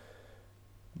people.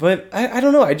 But I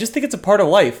don't know. I just think it's a part of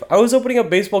life. I was opening up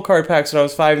baseball card packs when I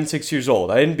was 5 and 6 years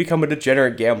old. I didn't become a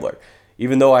degenerate gambler,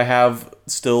 even though I have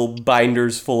still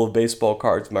binders full of baseball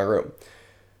cards in my room.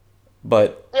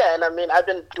 But yeah, and I mean, I've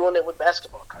been doing it with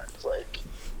basketball cards, like,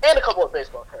 and a couple of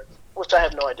baseball cards, which I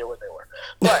have no idea what they were.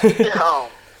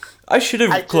 But I should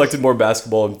have collected more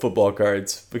basketball and football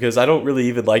cards because I don't really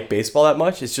even like baseball that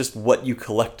much. It's just what you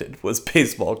collected was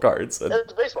baseball cards.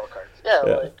 It's baseball cards. Yeah,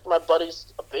 like, my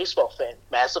buddy's a baseball fan,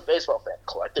 massive baseball fan,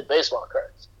 collected baseball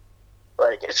cards.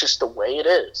 Like, it's just the way it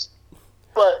is.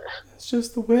 But it's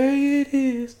just the way it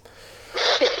is.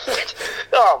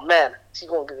 Oh man, he's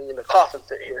going to get me in the coffin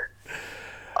fit here.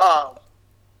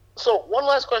 So one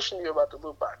last question to you about the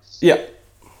loot boxes. Yeah.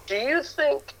 Do you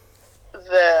think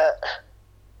that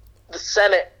the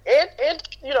Senate and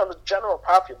the general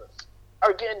populace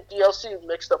are getting DLC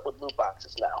mixed up with loot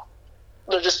boxes now?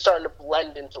 They're just starting to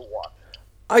blend into one.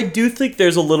 I do think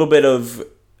there's a little bit of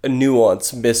a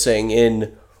nuance missing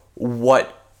in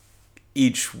what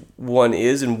each one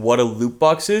is and what a loot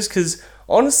box is, because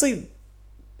honestly,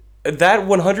 that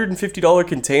 $150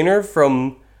 container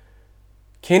from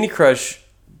Candy Crush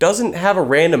doesn't have a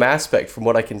random aspect from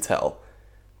what I can tell,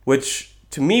 which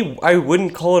to me, I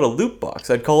wouldn't call it a loot box.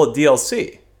 I'd call it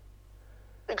DLC.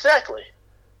 Exactly.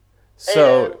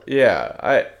 So,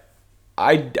 yeah,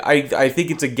 I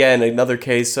think it's, again, another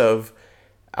case of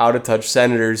out-of-touch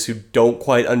senators who don't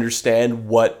quite understand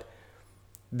what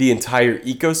the entire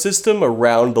ecosystem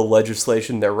around the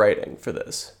legislation they're writing for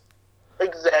this.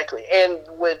 Exactly. And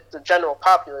with the general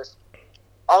populace,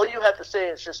 all you have to say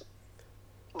is just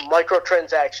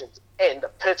microtransactions, and the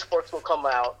pitchforks will come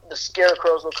out, the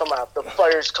scarecrows will come out, the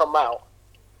fires come out.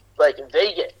 Like,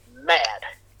 they get mad.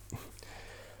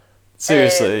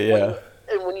 Seriously, yeah.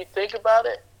 And when you think about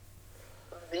it,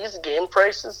 these game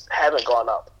prices haven't gone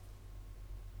up.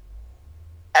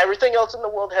 Everything else in the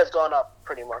world has gone up,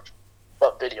 pretty much,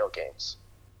 but video games.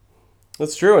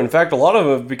 That's true. In fact, a lot of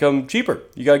them have become cheaper.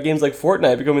 You got games like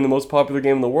Fortnite becoming the most popular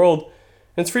game in the world,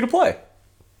 and it's free to play.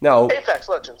 Now, Apex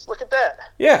Legends, look at that.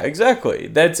 Yeah,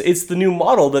 exactly. It's the new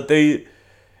model that they...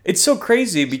 It's so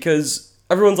crazy because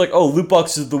everyone's like, oh, loot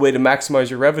boxes is the way to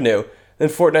maximize your revenue. Then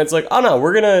Fortnite's like, oh no,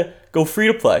 we're going to go free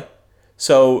to play.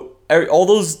 So all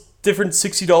those different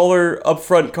 $60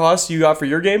 upfront costs you got for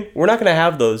your game, we're not going to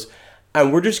have those.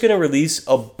 And we're just going to release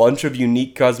a bunch of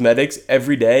unique cosmetics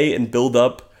every day and build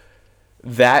up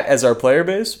that as our player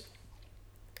base.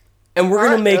 And we're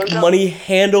going to make money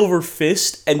hand over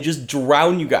fist and just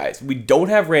drown you guys. We don't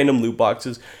have random loot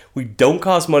boxes. We don't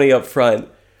cost money up front.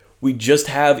 We just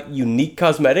have unique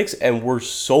cosmetics, and we're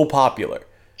so popular.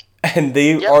 And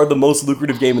they are the most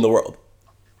lucrative game in the world.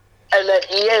 And then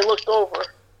EA looked over,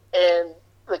 and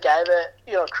the guy that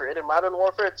created Modern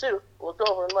Warfare 2 looked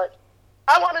over and like,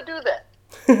 I want to do that.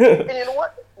 And you know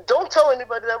what? Don't tell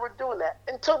anybody that we're doing that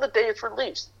until the day it's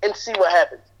released and see what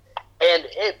happens. And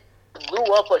it blew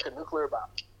up like a nuclear bomb.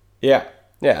 Yeah,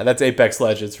 that's Apex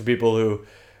Legends for people who...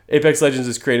 Apex Legends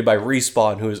is created by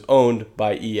Respawn, who is owned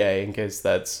by EA, in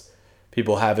case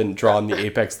people haven't drawn the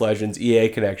Apex Legends EA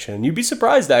connection. And you'd be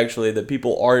surprised, actually, that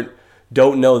people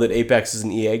don't know that Apex is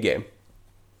an EA game.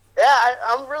 Yeah,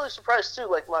 I'm really surprised, too.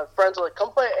 Like, my friends are like,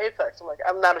 come play Apex. I'm like,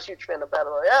 I'm not a huge fan of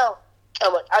Battle Royale.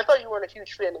 I'm like, I thought you weren't a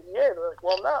huge fan of EA. They're like,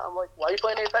 well, I'm not. I'm like, why are you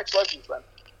playing Apex Legends then?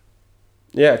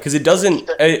 Yeah, because it doesn't...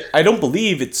 I don't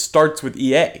believe it starts with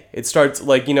EA. It starts,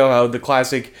 like, you know how the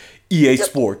classic EA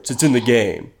Sports, it's in the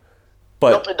game.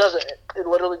 But nope, it doesn't. It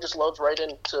literally just loads right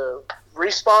into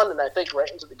Respawn, and I think right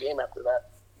into the game after that.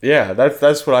 Yeah,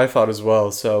 that's what I thought as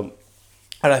well. So,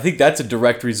 and I think that's a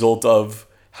direct result of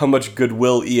how much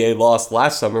goodwill EA lost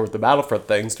last summer with the Battlefront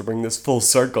things to bring this full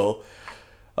circle.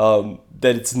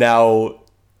 That it's now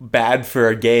bad for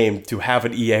a game to have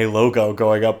an EA logo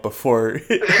going up before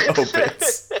it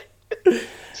opens.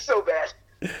 So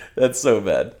bad. That's so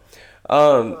bad.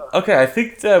 Okay, I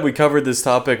think that we covered this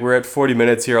topic. We're at 40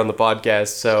 minutes here on the podcast,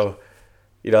 so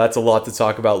that's a lot to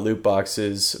talk about loot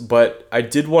boxes. But I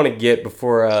did want to get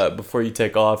before you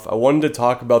take off, I wanted to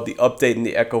talk about the update in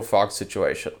the Echo Fox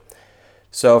situation.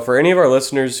 So for any of our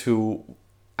listeners who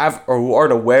who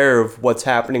aren't aware of what's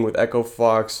happening with Echo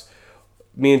Fox,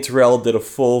 me and Terrell did a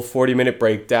full 40-minute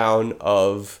breakdown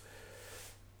of.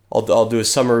 I'll do a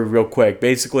summary real quick.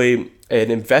 Basically, an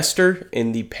investor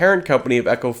in the parent company of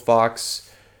Echo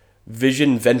Fox,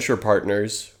 Vision Venture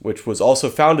Partners, which was also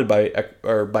founded by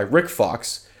Rick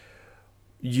Fox,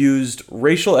 used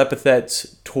racial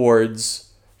epithets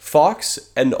towards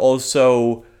Fox and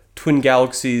also Twin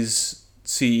Galaxies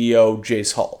CEO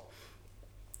Jace Hall.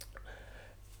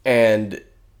 And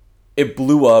it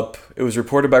blew up. It was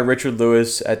reported by Richard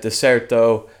Lewis at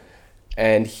Deserto,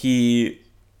 and he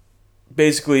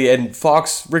basically, and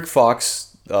Rick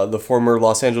Fox, the former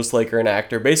Los Angeles Laker and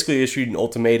actor, basically issued an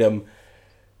ultimatum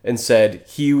and said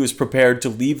he was prepared to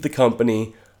leave the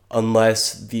company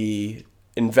unless the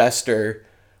investor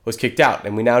was kicked out.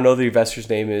 And we now know the investor's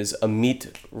name is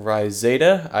Amit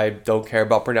Raizada. I don't care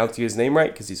about pronouncing his name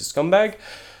right because he's a scumbag.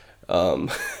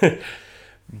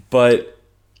 But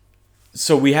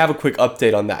so we have a quick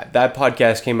update on that. That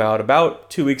podcast came out about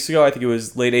 2 weeks ago. I think it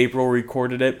was late April we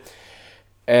recorded it.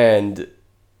 And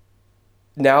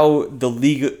now the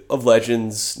League of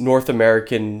Legends North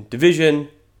American Division,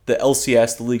 the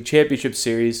LCS, the League Championship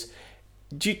Series.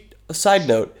 A side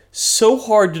note, so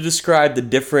hard to describe the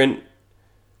different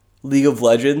League of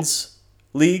Legends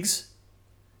leagues.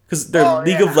 Because they're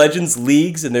League of Legends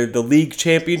leagues, and they're the League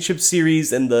Championship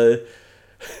Series, and the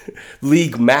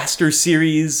League Master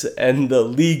Series, and the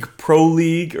League Pro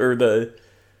League,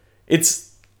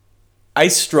 I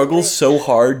struggle so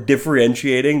hard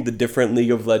differentiating the different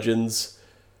League of Legends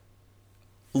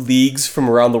leagues from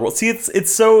around the world. See,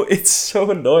 it's so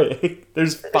annoying.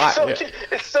 There's five.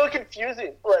 It's so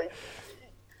confusing.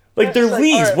 Like they're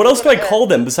leagues. Right, what else do I call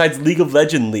them besides League of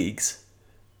Legends leagues?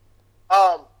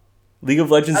 League of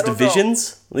Legends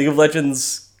divisions? League of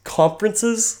Legends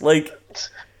conferences? League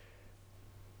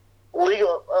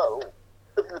of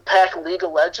the Pac League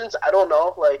of Legends. I don't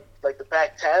know. Like the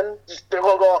Pac-10. They're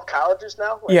gonna go off colleges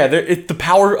now. Yeah, the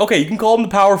Power. Okay, you can call them the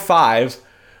Power 5,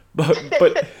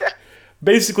 but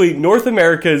basically North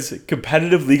America's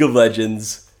competitive League of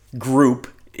Legends group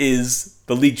is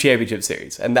the League Championship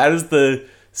Series, and that is the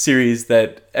series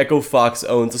that Echo Fox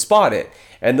owns a spot in.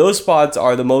 And those spots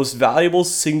are the most valuable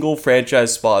single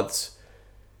franchise spots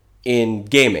in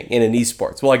gaming, in an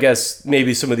esports. Well, I guess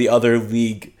maybe some of the other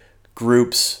league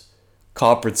groups,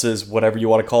 conferences, whatever you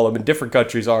want to call them, in different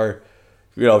countries are,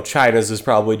 China's is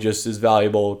probably just as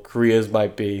valuable, Korea's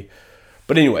might be.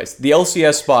 But anyways, the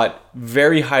LCS spot,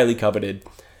 very highly coveted,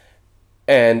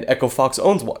 and Echo Fox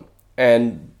owns one.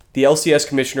 And the LCS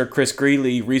commissioner, Chris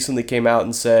Greeley, recently came out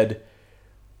and said,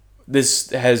 this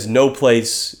has no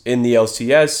place in the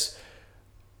LCS.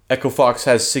 Echo Fox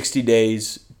has 60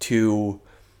 days to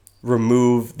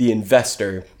remove the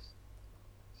investor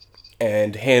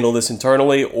and handle this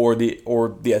internally, or the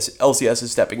LCS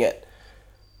is stepping in.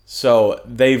 So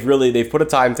they've put a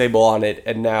timetable on it,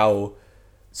 and now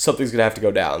something's gonna have to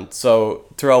go down. So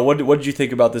Terrell, what did you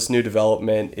think about this new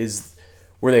development?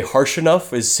 Were they harsh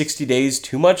enough? Is 60 days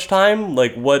too much time?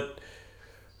 Like what?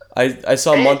 I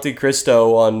saw Monte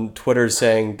Cristo on Twitter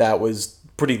saying that was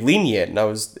pretty lenient,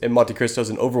 and Monte Cristo's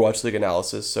an Overwatch League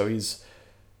analysis, so he's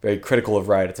very critical of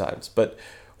Riot at times. But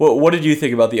what did you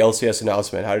think about the LCS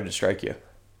announcement? How did it strike you?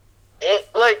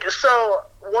 So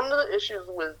one of the issues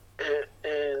with it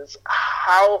is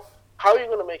how are you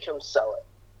going to make him sell it?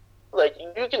 Like,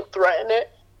 you can threaten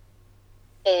it,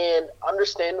 and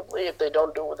understandably, if they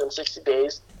don't do it within 60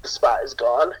 days, the spot is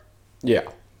gone. Yeah.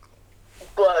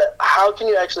 But how can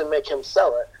you actually make him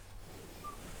sell it?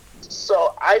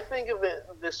 So I think of it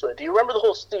this way. Do you remember the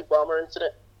whole Steve Ballmer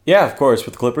incident? Yeah, of course,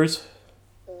 with the Clippers.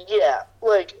 Yeah,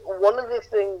 one of the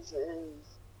things is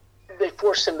they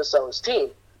forced him to sell his team,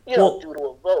 due to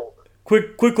a vote.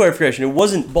 Quick clarification. It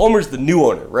wasn't Ballmer's the new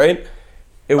owner, right?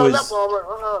 It was not Ballmer.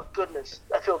 Oh goodness,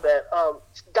 I feel bad.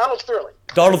 Donald Sterling.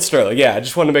 Donald Sterling. Yeah, I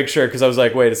just wanted to make sure because I was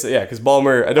like, wait a second. Yeah, because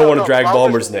Ballmer. I don't want to drag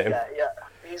Ballmer's name. Guy, yeah,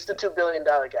 he's the $2 billion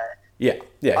guy.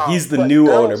 Yeah, he's the new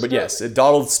owner. But yes,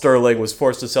 Donald Sterling was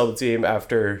forced to sell the team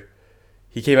after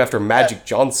he came after Magic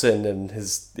Johnson and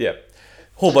his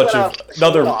whole bunch of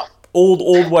another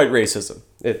old white racism.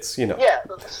 It's Yeah.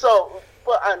 So,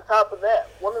 but on top of that,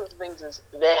 one of the things is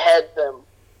they had them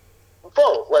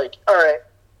vote. All right,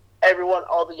 everyone,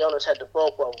 all the owners had to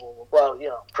vote. Blah blah blah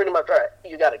blah. Pretty much. All right,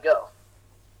 you got to go.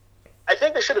 I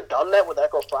think they should have done that with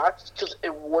Echo Fox because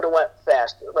it would have went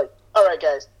faster. All right,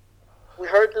 guys, we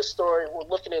heard this story, we're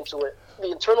looking into it.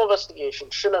 The internal investigation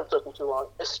shouldn't have taken too long,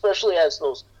 especially as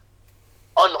those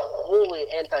unholy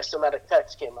anti-Semitic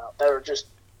texts came out that are just,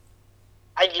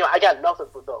 I got nothing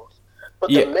for those. But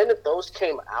the minute those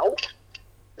came out,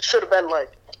 it should have been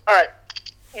like, all right,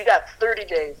 you got 30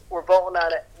 days. We're voting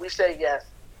on it. We say yes.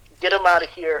 Get him out of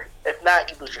here. If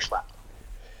not, you lose your spot.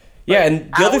 Yeah,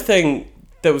 and the other thing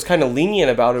that was kind of lenient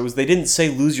about it was they didn't say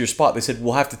lose your spot. They said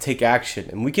we'll have to take action.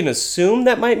 And we can assume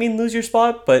that might mean lose your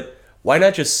spot, but why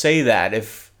not just say that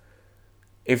if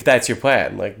that's your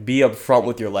plan? Like, be upfront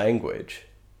with your language.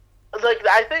 Like,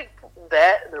 I think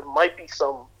that there might be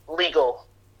some legal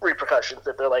repercussions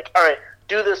if they're like, all right,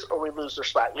 do this or we lose their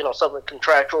spot. You know, something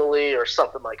contractually or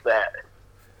something like that.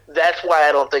 That's why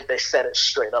I don't think they said it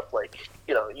straight up like,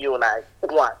 you know, you and I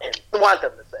want them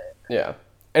to say it. Yeah.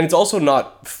 And it's also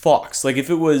not Fox. Like, if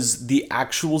it was the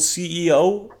actual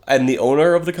CEO and the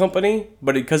owner of the company,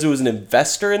 but because it was an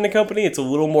investor in the company, it's a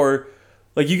little more...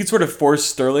 Like, you could sort of force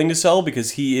Sterling to sell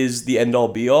because he is the end-all,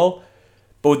 be-all.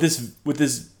 But with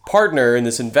this partner and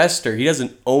this investor, he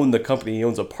doesn't own the company. He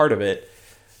owns a part of it.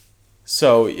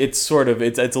 So it's sort of...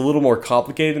 It's a little more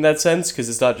complicated in that sense because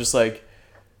it's not just like,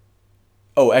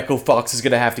 oh, Echo Fox is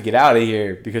going to have to get out of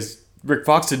here because... Rick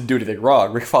Fox didn't do anything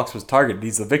wrong. Rick Fox was targeted.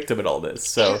 He's the victim in all this.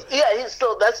 So he's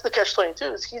still, that's the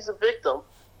catch-22 is he's a victim.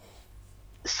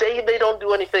 Say they don't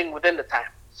do anything within the time.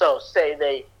 So say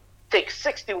they take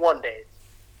 61 days.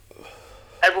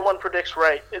 Everyone predicts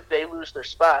right if they lose their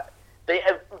spot. They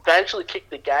eventually kick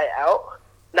the guy out.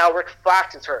 Now Rick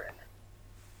Fox is hurting.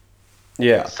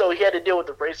 Yeah. So he had to deal with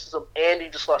the racism, and he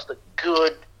just lost a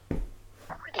good,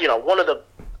 one of the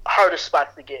hardest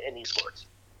spots to get in esports.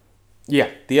 Yeah,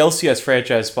 the LCS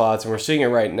franchise spots, and we're seeing it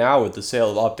right now with the sale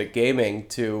of Optic Gaming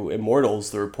to Immortals,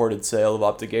 the reported sale of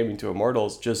Optic Gaming to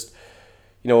Immortals. Just,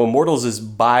 Immortals is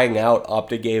buying out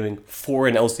Optic Gaming for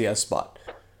an LCS spot.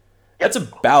 That's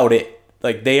about it.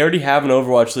 Like, they already have an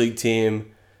Overwatch League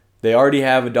team. They already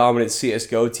have a dominant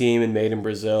CSGO team and made in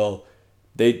Brazil.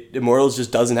 Immortals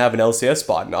just doesn't have an LCS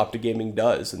spot, and Optic Gaming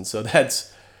does. And so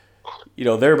that's,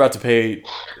 they're about to pay.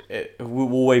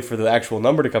 We'll wait for the actual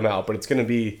number to come out, but it's going to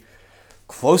be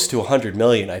close to $100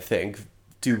 million, I think,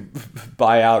 to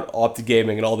buy out Optic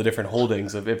Gaming and all the different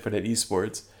holdings of Infinite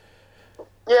Esports.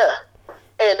 Yeah,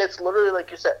 and it's literally like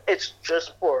you said, it's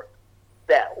just for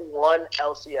that one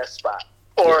LCS spot,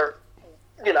 or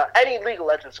any League of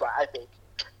Legends spot. I think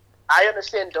I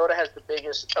understand Dota has the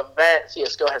biggest event,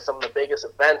 CS:GO has some of the biggest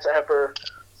events ever,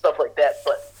 stuff like that,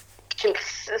 but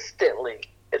consistently,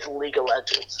 it's League of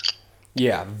Legends.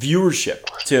 Yeah, viewership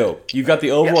too. You've got the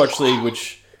Overwatch League,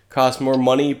 which cost more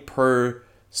money per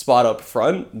spot up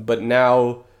front, but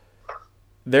now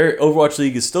their Overwatch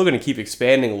League is still going to keep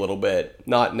expanding a little bit.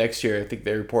 Not next year. I think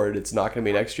they reported it's not going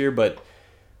to be next year, but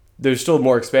there's still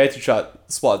more expansion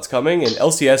spots coming, and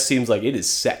LCS seems like it is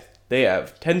set. They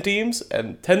have 10 teams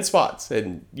and 10 spots,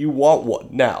 and you want one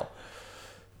now.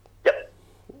 Yep.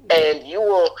 And you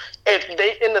will, and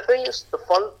the thing is,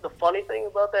 the funny thing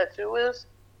about that too is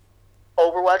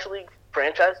Overwatch League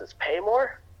franchises pay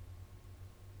more.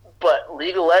 But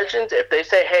League of Legends, if they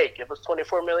say, hey, give us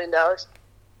 $24 million,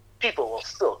 people will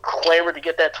still clamor to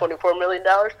get that $24 million,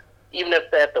 even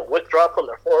if they have to withdraw from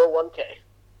their 401k.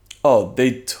 Oh,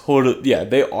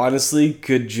 they honestly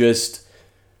could just,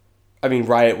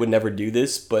 Riot would never do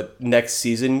this, but next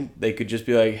season, they could just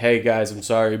be like, hey, guys, I'm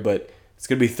sorry, but it's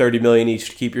going to be $30 million each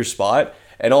to keep your spot.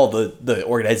 And all the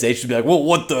organizations would be like, well,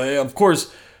 what the, of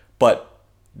course, but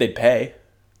they'd pay.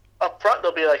 Up front,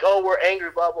 they'll be like, "Oh, we're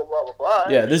angry, blah blah blah blah blah."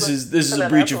 Yeah, this is a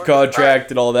breach of contract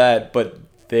and all that, but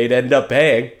they'd end up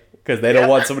paying because they don't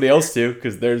want somebody else to,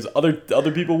 because there's other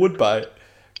people would buy it.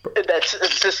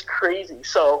 It's just crazy.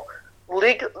 So,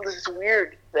 it's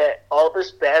weird that all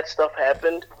this bad stuff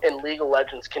happened, and League of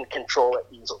Legends can control it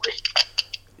easily.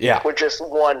 Yeah, with just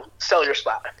one sell your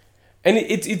spot. And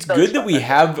it's good that we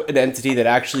have an entity that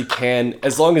actually can,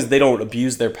 as long as they don't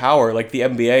abuse their power, like the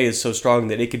NBA is so strong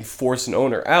that it can force an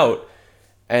owner out.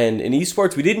 And in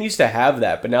esports, we didn't used to have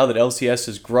that, but now that LCS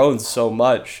has grown so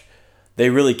much, they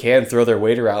really can throw their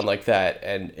weight around like that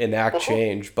and enact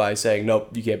change by saying,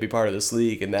 nope, you can't be part of this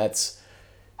league. And that's,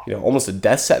 almost a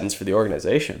death sentence for the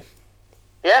organization.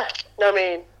 Yeah.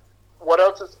 What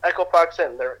else is Echo Fox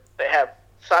in? They have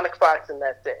Sonic Fox, and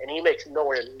that's it. And he makes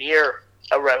nowhere near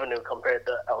a revenue compared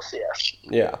to LCS.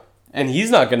 Yeah. And he's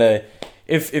not going to...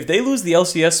 If they lose the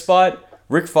LCS spot,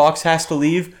 Rick Fox has to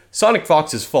leave, Sonic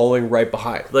Fox is following right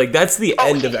behind. Like, that's the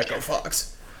end of Echo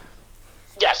Fox.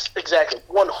 Yes, exactly.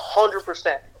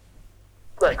 100%.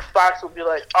 Like, Fox will be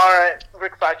like, all right,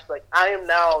 Rick Fox is like, I am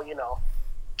now,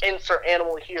 insert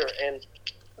animal here. And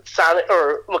Sonic,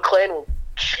 or McLean will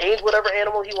change whatever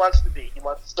animal he wants to be. He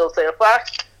wants to still say a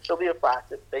fox, he'll be a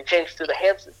fox. If they change to the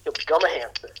hamster, he'll become a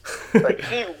hamster. Like,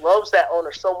 he loves that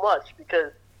owner so much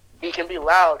because he can be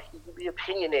loud, he can be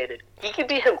opinionated, he can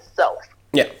be himself.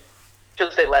 Yeah.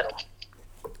 Because they let him.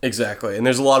 Exactly. And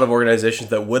there's a lot of organizations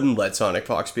that wouldn't let Sonic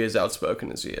Fox be as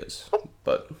outspoken as he is.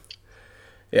 But,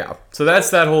 yeah. So that's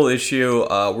that whole issue.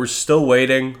 We're still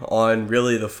waiting on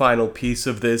really the final piece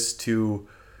of this to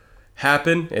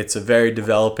happen. It's a very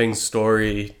developing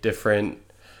story, different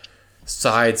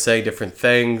sides saying different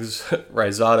things.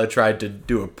 Rysada tried to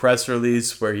do a press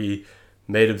release where he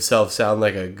made himself sound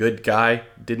like a good guy.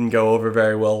 Didn't go over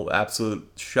very well. Absolute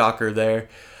shocker there.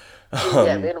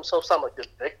 Yeah, made himself sound like the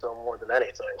victim more than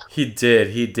anything. He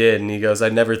did. And he goes, I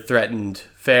never threatened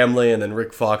family. And then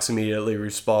Rick Fox immediately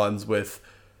responds with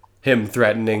him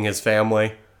threatening his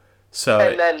family. So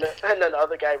And then the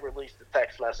other guy released the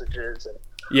text messages. And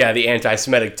yeah, the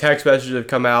anti-Semitic text messages have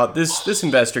come out. This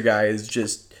investor guy is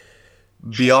just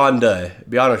beyond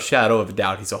a shadow of a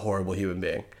doubt. He's a horrible human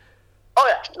being. oh,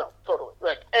 yeah, no, totally.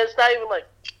 Like, and it's not even like,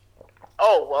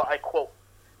 oh, well, I quote,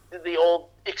 the old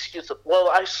excuse of, well,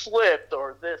 I slipped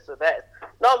or this or that.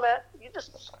 No, man, you're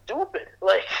just stupid.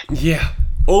 Like, Yeah,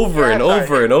 over Yeah, and sorry.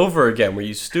 over and over again. Were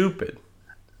you stupid?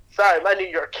 sorry, my New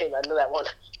York came into that one.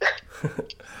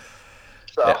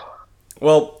 So, Yeah.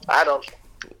 Well, I don't.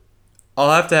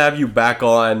 I'll have to have you back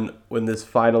on when this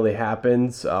finally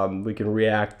happens. We can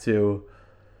react to,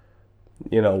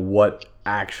 what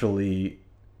actually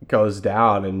goes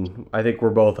down. And I think we're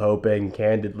both hoping,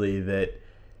 candidly, that,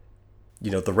 the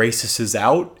racist is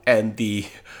out and the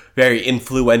very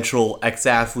influential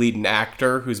ex-athlete and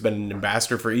actor who's been an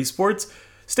ambassador for esports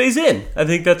stays in. I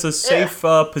think that's a safe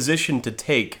position to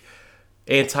take.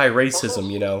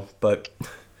 Anti-racism, but...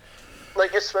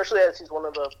 Like, especially as he's one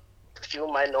of the few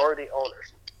minority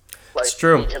owners. Like, It's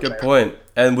true. him Good there. point.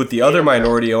 And with the other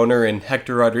minority owner in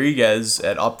Hector Rodriguez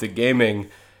at Optic Gaming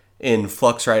in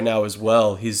flux right now as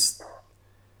well. He's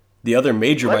the other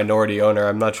major minority owner.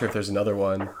 I'm not sure if there's another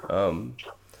one.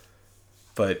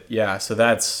 But yeah, so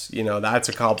that's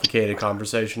a complicated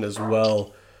conversation as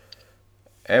well.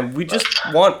 And we just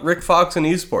want Rick Fox in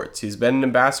esports. He's been an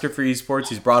ambassador for esports.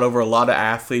 He's brought over a lot of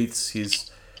athletes. He's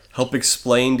helped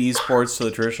explain esports to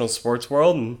the traditional sports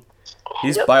world, and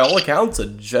he's, by all accounts, a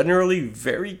generally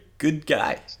very good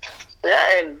guy.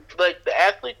 Yeah, and, like, the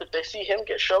athletes, if they see him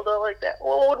get shoved out like that,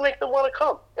 well, what would make them want to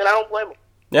come? And I don't blame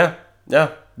them.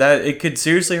 Yeah. That it could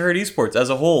seriously hurt esports as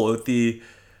a whole.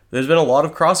 There's been a lot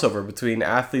of crossover between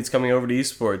athletes coming over to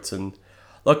esports, and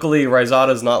luckily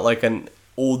Rysada's not like an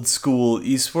old school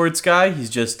esports guy. He's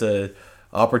just a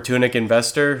opportunistic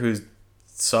investor who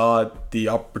saw the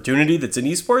opportunity that's in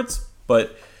esports,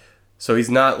 but so he's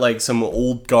not like some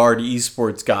old guard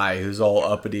esports guy who's all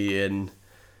uppity and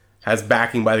has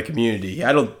backing by the community.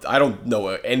 I don't know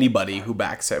anybody who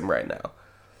backs him right now.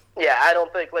 Yeah, I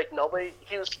don't think, like, nobody,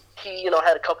 he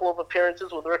had a couple of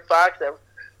appearances with Rick Fox,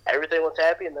 everything was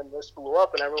happy, and then this blew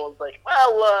up, and everyone's like,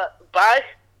 well, bye.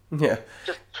 Yeah.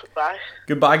 Just bye.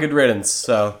 Goodbye, good riddance.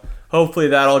 So hopefully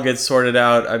that all gets sorted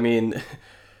out. I mean,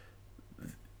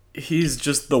 he's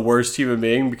just the worst human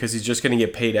being because he's just going to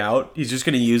get paid out. He's just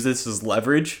going to use this as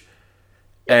leverage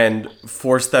and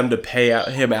force them to pay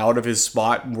him out of his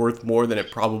spot worth more than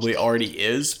it probably already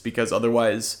is, because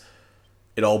otherwise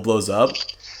it all blows up.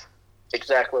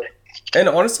 Exactly. And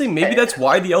honestly, maybe that's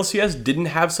why the LCS didn't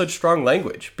have such strong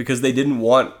language, because they didn't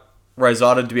want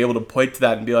Rysada to be able to point to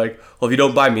that and be like, well, if you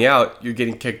don't buy me out, you're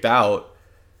getting kicked out.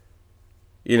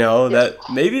 That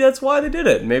maybe that's why they did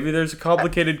it. Maybe there's a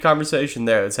complicated conversation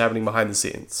there that's happening behind the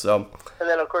scenes. So And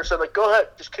then, of course, they're like, go ahead,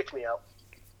 just kick me out.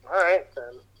 All right,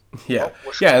 then. yeah,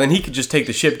 Well, yeah, and then he could just take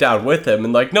the ship down with him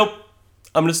and like, nope,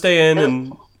 I'm gonna stay in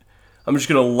and I'm just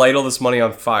gonna light all this money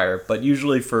on fire. But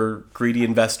usually for greedy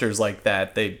investors like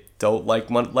that, they don't like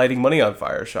lighting money on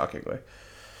fire. Shockingly,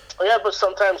 Yeah, but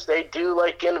sometimes they do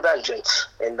like getting vengeance,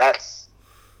 and that's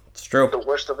it's true. the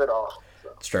worst of it all. So,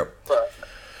 It's true. but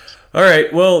All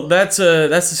right, well, that's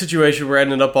the situation we're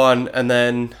ending up on, and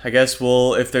then I guess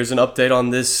if there's an update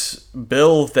on this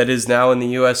bill that is now in the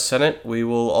U.S. Senate, we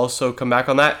will also come back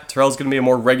on that. Terrell's going to be a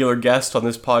more regular guest on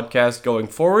this podcast going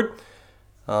forward,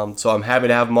 so I'm happy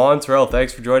to have him on. Terrell,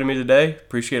 thanks for joining me today.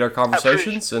 Appreciate our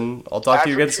conversations, and I'll talk to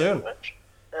you again soon.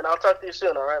 And I'll talk to you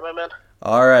soon, all right, my man?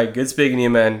 All right, good speaking to you,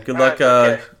 man. Good luck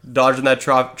okay. dodging that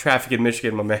traffic in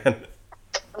Michigan, my man.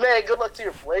 Man, good luck to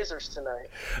your Blazers tonight.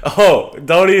 Oh,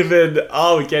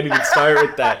 we can't even start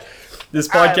with that. This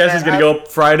All right, podcast man, is going to go up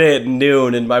Friday at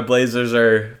noon, and my Blazers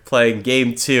are playing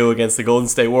Game 2 against the Golden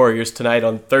State Warriors tonight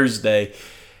on Thursday.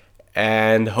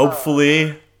 And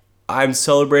hopefully I'm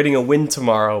celebrating a win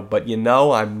tomorrow, but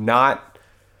I'm not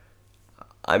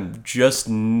I'm just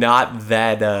not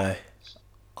that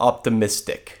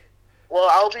optimistic. Well,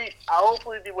 I'll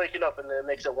hopefully be waking up and then it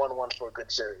makes it 1-1 for a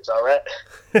good series. All right.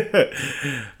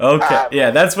 Okay,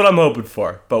 yeah, that's what I'm hoping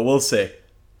for, but we'll see.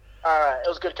 All right, it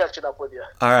was good catching up with you.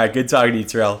 All right, good talking to you,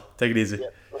 Terrell. Take it easy.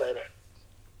 Yeah, later.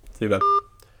 See you, man.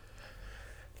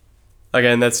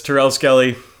 Again, that's Terrell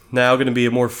Skelly, now going to be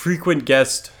a more frequent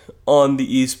guest on the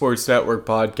Esports Network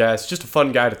podcast. Just a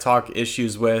fun guy to talk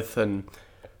issues with, and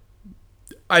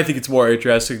I think it's more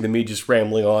interesting than me just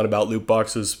rambling on about loot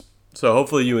boxes. So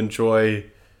hopefully you enjoy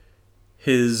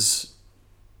his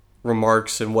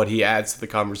remarks and what he adds to the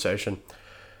conversation.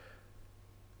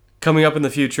 Coming up in the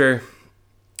future,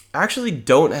 I actually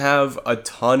don't have a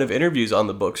ton of interviews on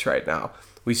the books right now.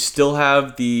 We still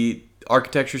have the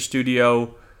architecture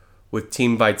studio with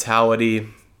Team Vitality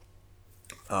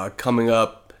coming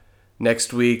up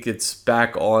next week. It's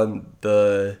back on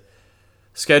the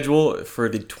schedule for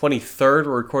the 23rd.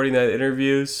 We're recording that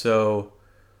interview, so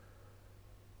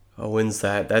when's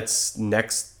that? That's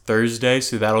next Thursday,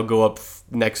 so that'll go up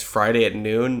next Friday at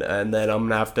noon, and then I'm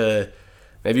gonna have to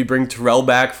maybe bring Terrell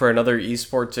back for another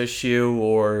esports issue,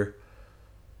 or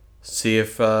see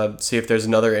if there's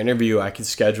another interview I can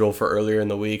schedule for earlier in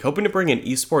the week. Hoping to bring an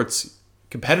esports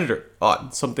competitor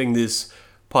on. Something this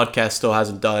podcast still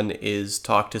hasn't done is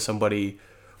talk to somebody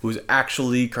who's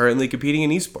actually currently competing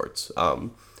in esports.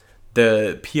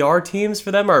 The PR teams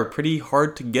for them are pretty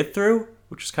hard to get through,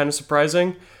 which is kind of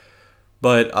surprising.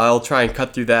 But I'll try and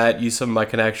cut through that, use some of my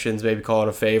connections, maybe call in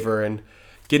a favor, and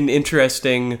get an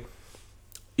interesting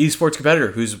esports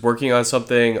competitor who's working on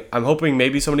something. I'm hoping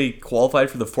maybe somebody qualified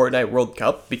for the Fortnite World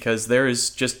Cup, because there is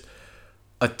just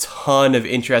a ton of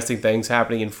interesting things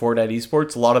happening in Fortnite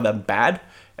esports, a lot of them bad,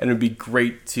 and it would be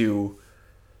great to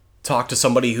talk to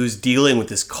somebody who's dealing with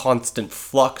this constant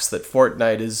flux that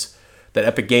that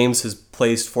Epic Games has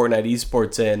placed Fortnite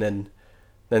esports in, and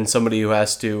then somebody who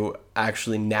has to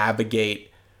actually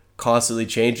navigate constantly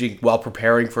changing while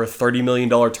preparing for a $30 million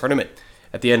tournament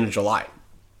at the end of July.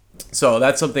 So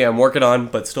that's something I'm working on,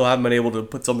 but still haven't been able to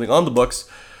put something on the books.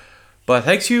 But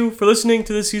thanks you for listening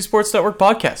to this Esports Network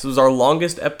podcast. This was our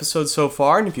longest episode so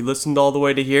far, and if you listened all the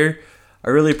way to here, I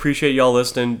really appreciate y'all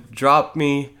listening. Drop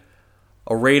me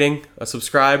a rating, a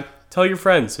subscribe. Tell your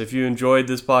friends if you enjoyed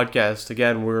this podcast.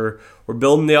 Again, we're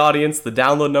building the audience. The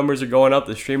download numbers are going up.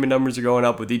 The streaming numbers are going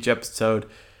up with each episode.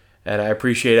 And I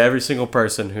appreciate every single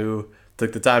person who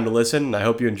took the time to listen, and I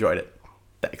hope you enjoyed it.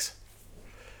 Thanks.